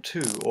type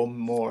 2, or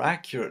more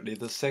accurately,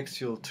 the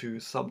sexual 2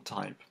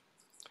 subtype.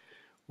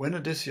 When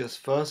Odysseus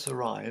first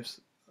arrives,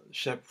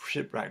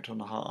 shipwrecked on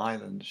her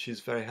island, she is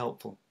very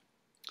helpful.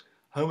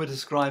 Homer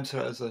describes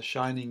her as a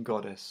shining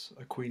goddess,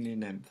 a queenly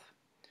nymph.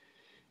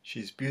 She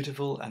is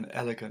beautiful and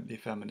elegantly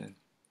feminine.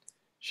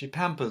 She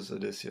pampers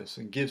Odysseus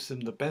and gives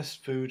him the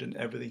best food and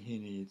everything he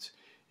needs,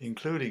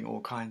 including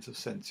all kinds of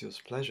sensuous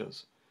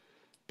pleasures.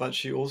 But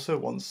she also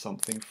wants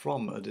something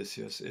from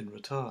Odysseus in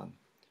return.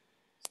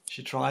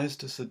 She tries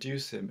to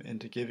seduce him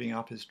into giving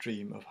up his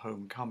dream of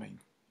homecoming.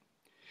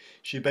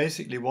 She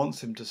basically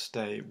wants him to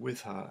stay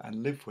with her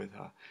and live with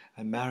her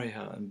and marry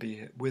her and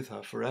be with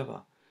her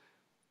forever.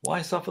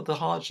 Why suffer the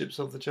hardships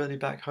of the journey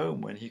back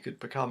home when he could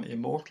become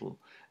immortal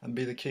and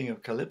be the king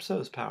of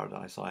Calypso's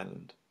paradise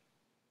island?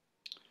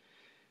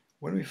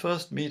 When we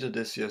first meet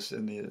Odysseus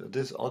in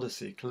the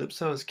Odyssey,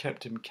 Calypso has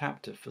kept him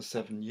captive for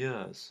 7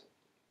 years.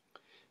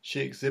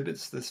 She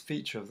exhibits this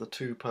feature of the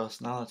two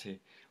personality,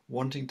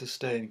 wanting to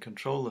stay in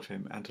control of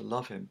him and to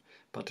love him,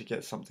 but to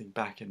get something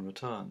back in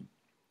return.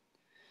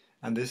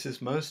 And this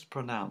is most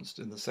pronounced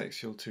in the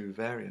sexual 2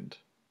 variant.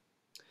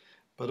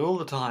 But all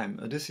the time,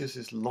 Odysseus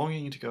is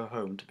longing to go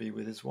home to be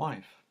with his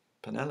wife,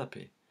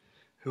 Penelope,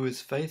 who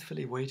is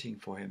faithfully waiting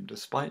for him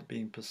despite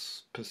being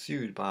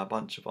pursued by a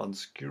bunch of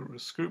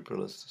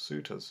unscrupulous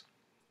suitors.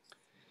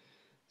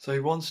 So he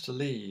wants to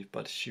leave,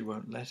 but she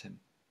won't let him.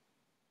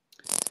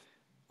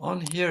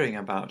 On hearing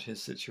about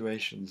his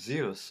situation,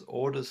 Zeus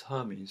orders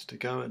Hermes to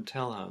go and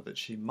tell her that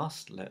she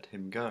must let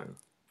him go.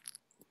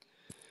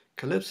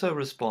 Calypso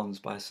responds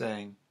by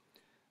saying,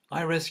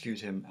 "I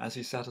rescued him as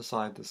he sat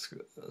astride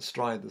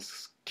the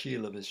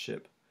keel of his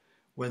ship,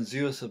 when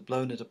Zeus had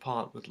blown it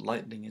apart with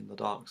lightning in the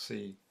dark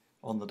sea,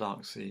 on the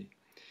dark sea.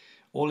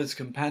 All its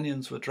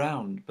companions were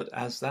drowned, but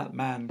as that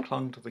man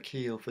clung to the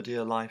keel for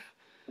dear life,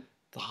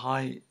 the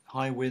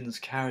high winds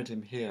carried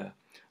him here,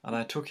 and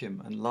I took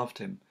him and loved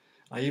him.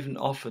 I even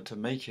offered to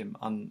make him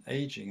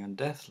unaging and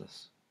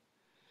deathless.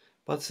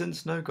 But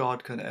since no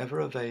god can ever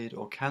evade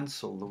or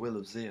cancel the will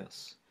of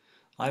Zeus,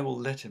 I will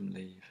let him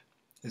leave,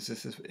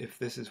 if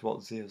this is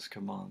what Zeus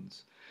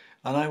commands,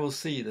 and I will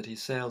see that he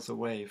sails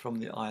away from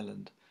the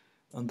island,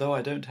 and though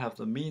I don't have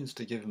the means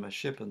to give him a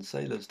ship and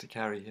sailors to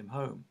carry him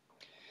home,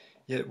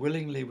 yet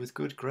willingly with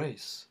good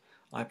grace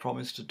I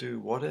promise to do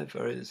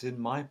whatever is in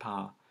my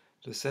power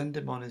to send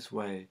him on his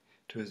way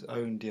to his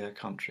own dear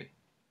country."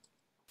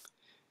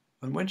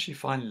 And when she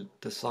finally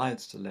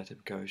decides to let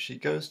him go, she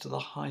goes to the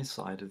high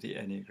side of the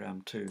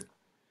Enneagram too.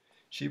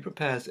 She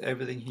prepares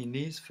everything he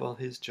needs for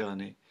his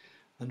journey,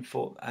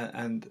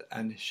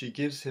 and she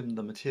gives him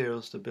the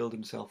materials to build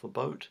himself a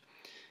boat,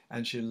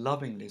 and she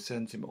lovingly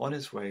sends him on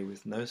his way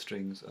with no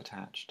strings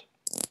attached.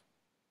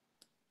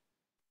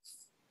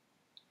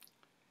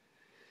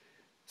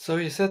 So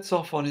he sets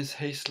off on his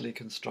hastily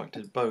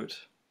constructed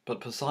boat,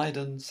 but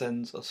Poseidon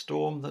sends a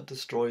storm that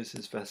destroys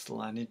his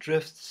vessel, and he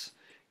drifts,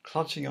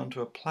 clutching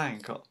onto a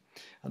plank,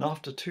 and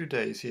after 2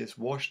 days he is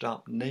washed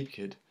up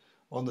naked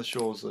on the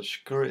shores of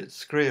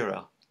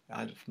Scheria,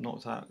 I've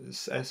knocked out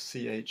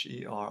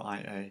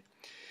Scheria,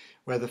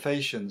 where the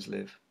Phaeacians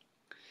live.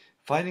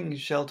 Finding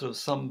shelter of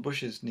some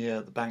bushes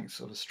near the banks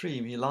of a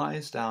stream, he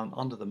lies down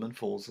under them and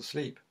falls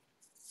asleep.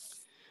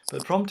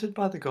 But prompted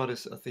by the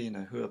goddess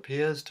Athena, who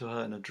appears to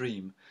her in a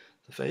dream,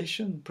 the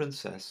Phaeacian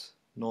princess,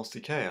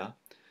 Nausicaa,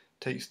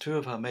 takes 2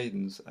 of her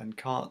maidens and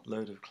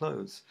cartload of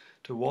clothes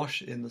to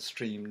wash in the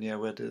stream near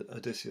where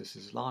Odysseus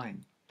is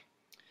lying.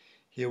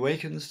 He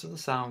awakens to the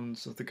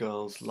sounds of the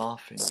girls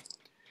laughing,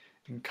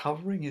 and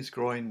covering his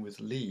groin with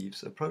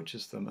leaves,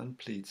 approaches them and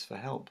pleads for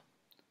help.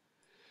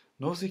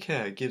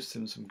 Nausicaa gives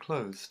him some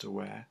clothes to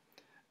wear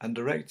and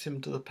directs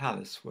him to the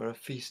palace where a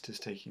feast is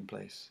taking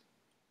place.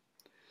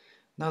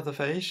 Now the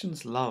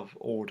Phaeacians love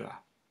order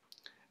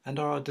and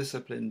are a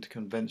disciplined,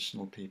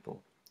 conventional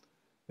people.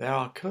 They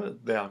are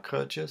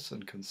courteous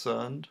and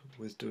concerned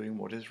with doing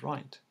what is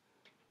right,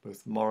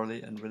 both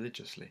morally and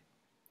religiously.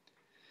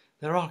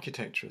 Their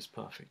architecture is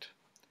perfect,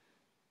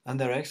 and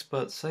they're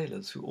expert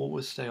sailors who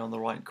always stay on the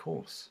right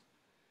course.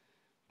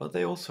 But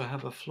they also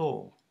have a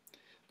flaw,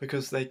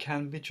 because they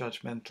can be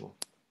judgmental.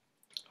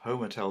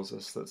 Homer tells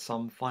us that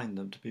some find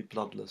them to be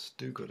bloodless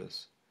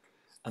do-gooders,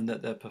 and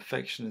that their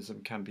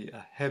perfectionism can be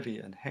heavy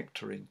and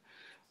hectoring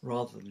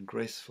rather than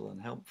graceful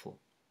and helpful.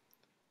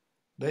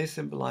 They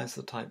symbolize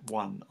the type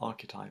 1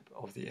 archetype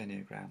of the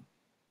Enneagram.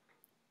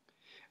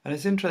 And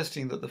it's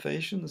interesting that the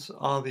Phaeacians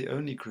are the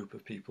only group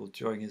of people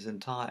during his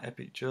entire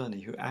epic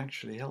journey who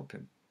actually help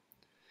him.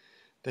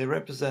 They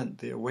represent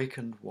the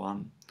awakened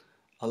one,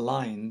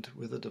 aligned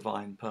with the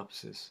divine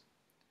purposes.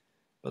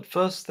 But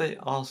first they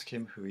ask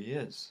him who he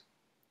is,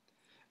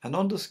 and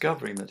on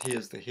discovering that he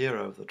is the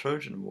hero of the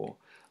Trojan War,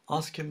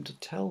 ask him to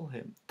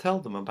tell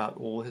them about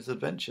all his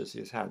adventures he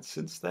has had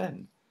since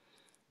then.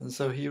 And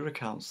so he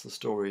recounts the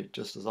story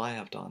just as I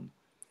have done,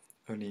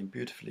 only in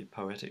beautifully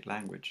poetic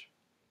language.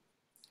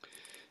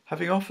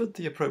 Having offered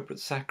the appropriate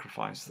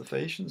sacrifice, the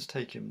Phaeacians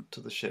take him to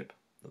the ship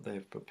that they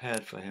have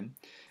prepared for him,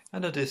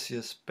 and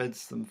Odysseus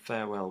bids them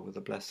farewell with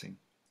a blessing.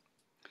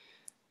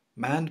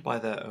 Manned by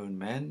their own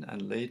men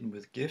and laden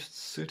with gifts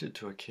suited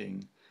to a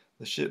king,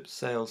 the ship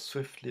sails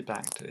swiftly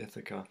back to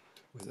Ithaca,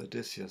 with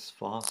Odysseus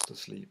fast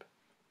asleep.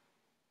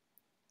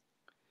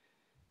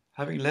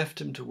 Having left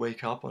him to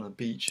wake up on a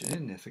beach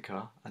in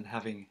Ithaca, and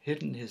having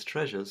hidden his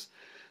treasures,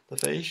 the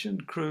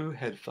Phaeacian crew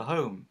head for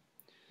home.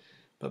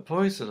 But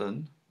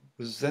Poseidon,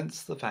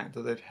 resents the fact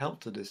that they've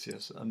helped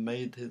Odysseus and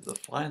made the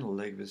final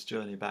leg of his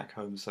journey back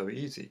home so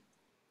easy.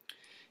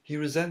 He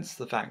resents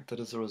the fact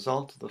that as a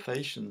result of the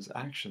Phaeacians'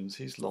 actions,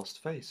 he's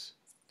lost face.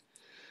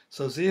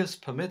 So Zeus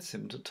permits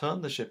him to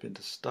turn the ship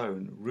into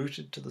stone,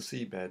 rooted to the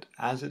seabed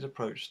as it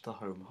approached the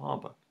home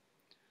harbour.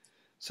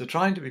 So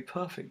trying to be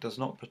perfect does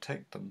not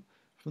protect them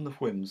from the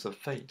whims of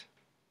fate.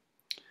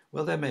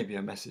 Well, there may be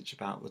a message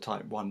about the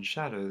type 1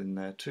 shadow in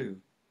there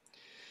too.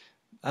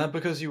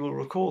 Because you will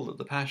recall that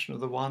the passion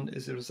of the one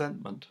is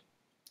resentment.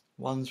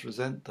 Ones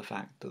resent the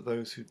fact that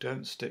those who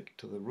don't stick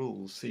to the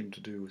rules seem to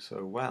do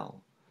so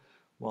well,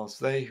 whilst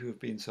they who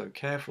have been so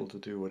careful to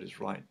do what is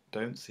right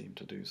don't seem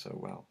to do so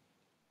well.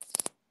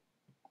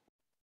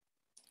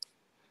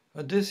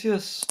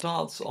 Odysseus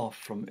starts off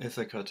from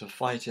Ithaca to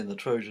fight in the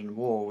Trojan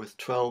War with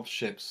 12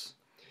 ships,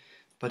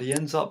 but he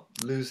ends up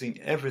losing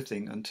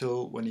everything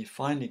until when he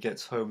finally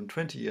gets home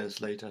 20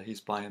 years later,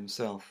 he's by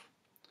himself.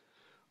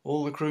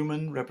 All the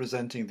crewmen,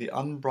 representing the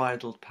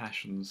unbridled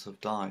passions,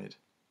 have died.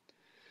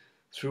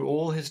 Through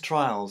all his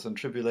trials and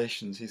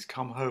tribulations, he's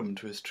come home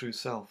to his true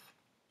self.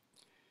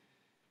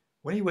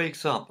 When he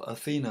wakes up,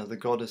 Athena, the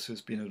goddess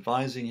who's been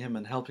advising him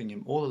and helping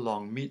him all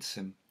along, meets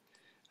him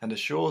and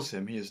assures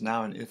him he is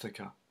now in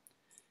Ithaca.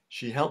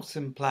 She helps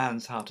him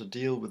plans how to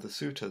deal with the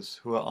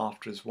suitors who are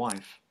after his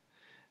wife,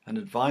 and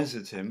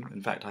advises him,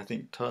 in fact I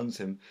think turns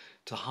him,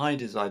 to hide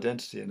his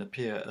identity and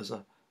appear as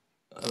a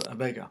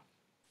beggar.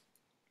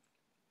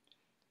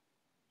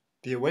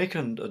 The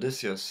awakened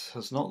Odysseus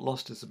has not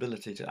lost his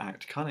ability to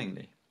act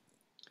cunningly.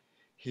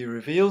 He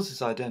reveals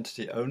his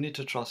identity only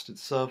to trusted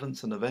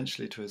servants and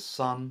eventually to his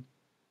son,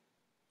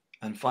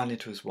 and finally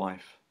to his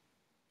wife.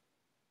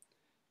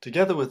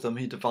 Together with them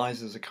he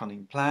devises a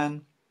cunning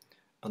plan,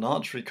 an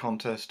archery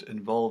contest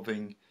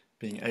involving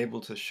being able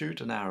to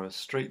shoot an arrow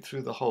straight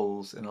through the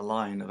holes in a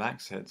line of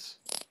axe heads.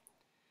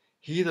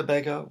 He, the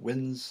beggar,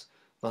 wins,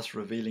 thus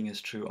revealing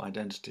his true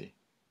identity.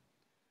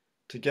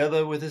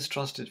 Together with his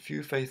trusted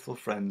few faithful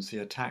friends, he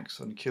attacks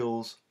and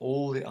kills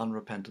all the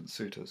unrepentant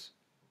suitors.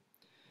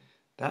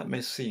 That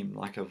may seem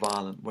like a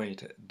violent way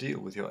to deal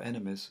with your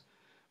enemies,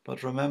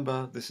 but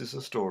remember this is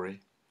a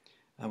story,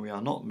 and we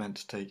are not meant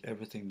to take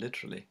everything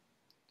literally,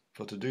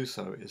 for to do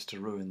so is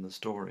to ruin the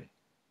story.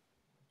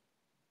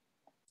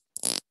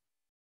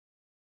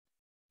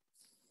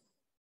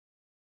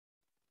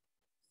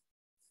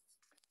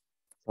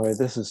 Sorry,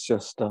 this is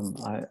just,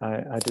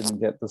 I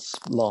didn't get this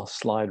last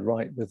slide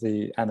right with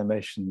the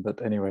animation,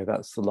 but anyway,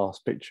 that's the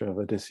last picture of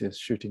Odysseus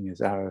shooting his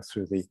arrow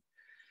through the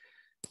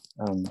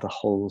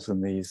holes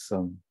in these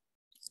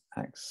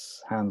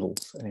axe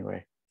handles.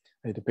 Anyway,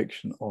 a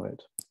depiction of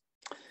it.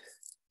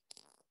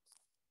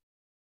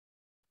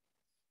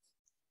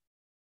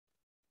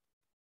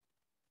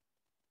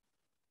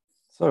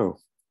 So,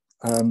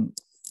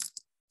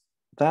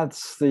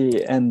 that's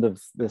the end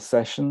of this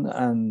session,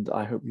 and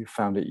I hope you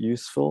found it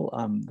useful.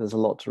 There's a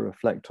lot to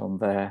reflect on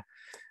there,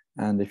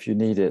 and if you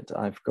need it,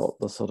 I've got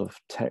the sort of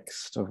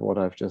text of what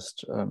I've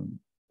just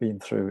been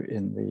through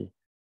in the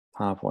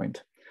PowerPoint.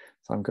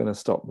 So I'm going to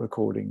stop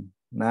recording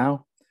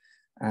now,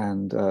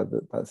 and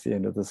that's the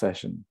end of the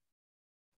session.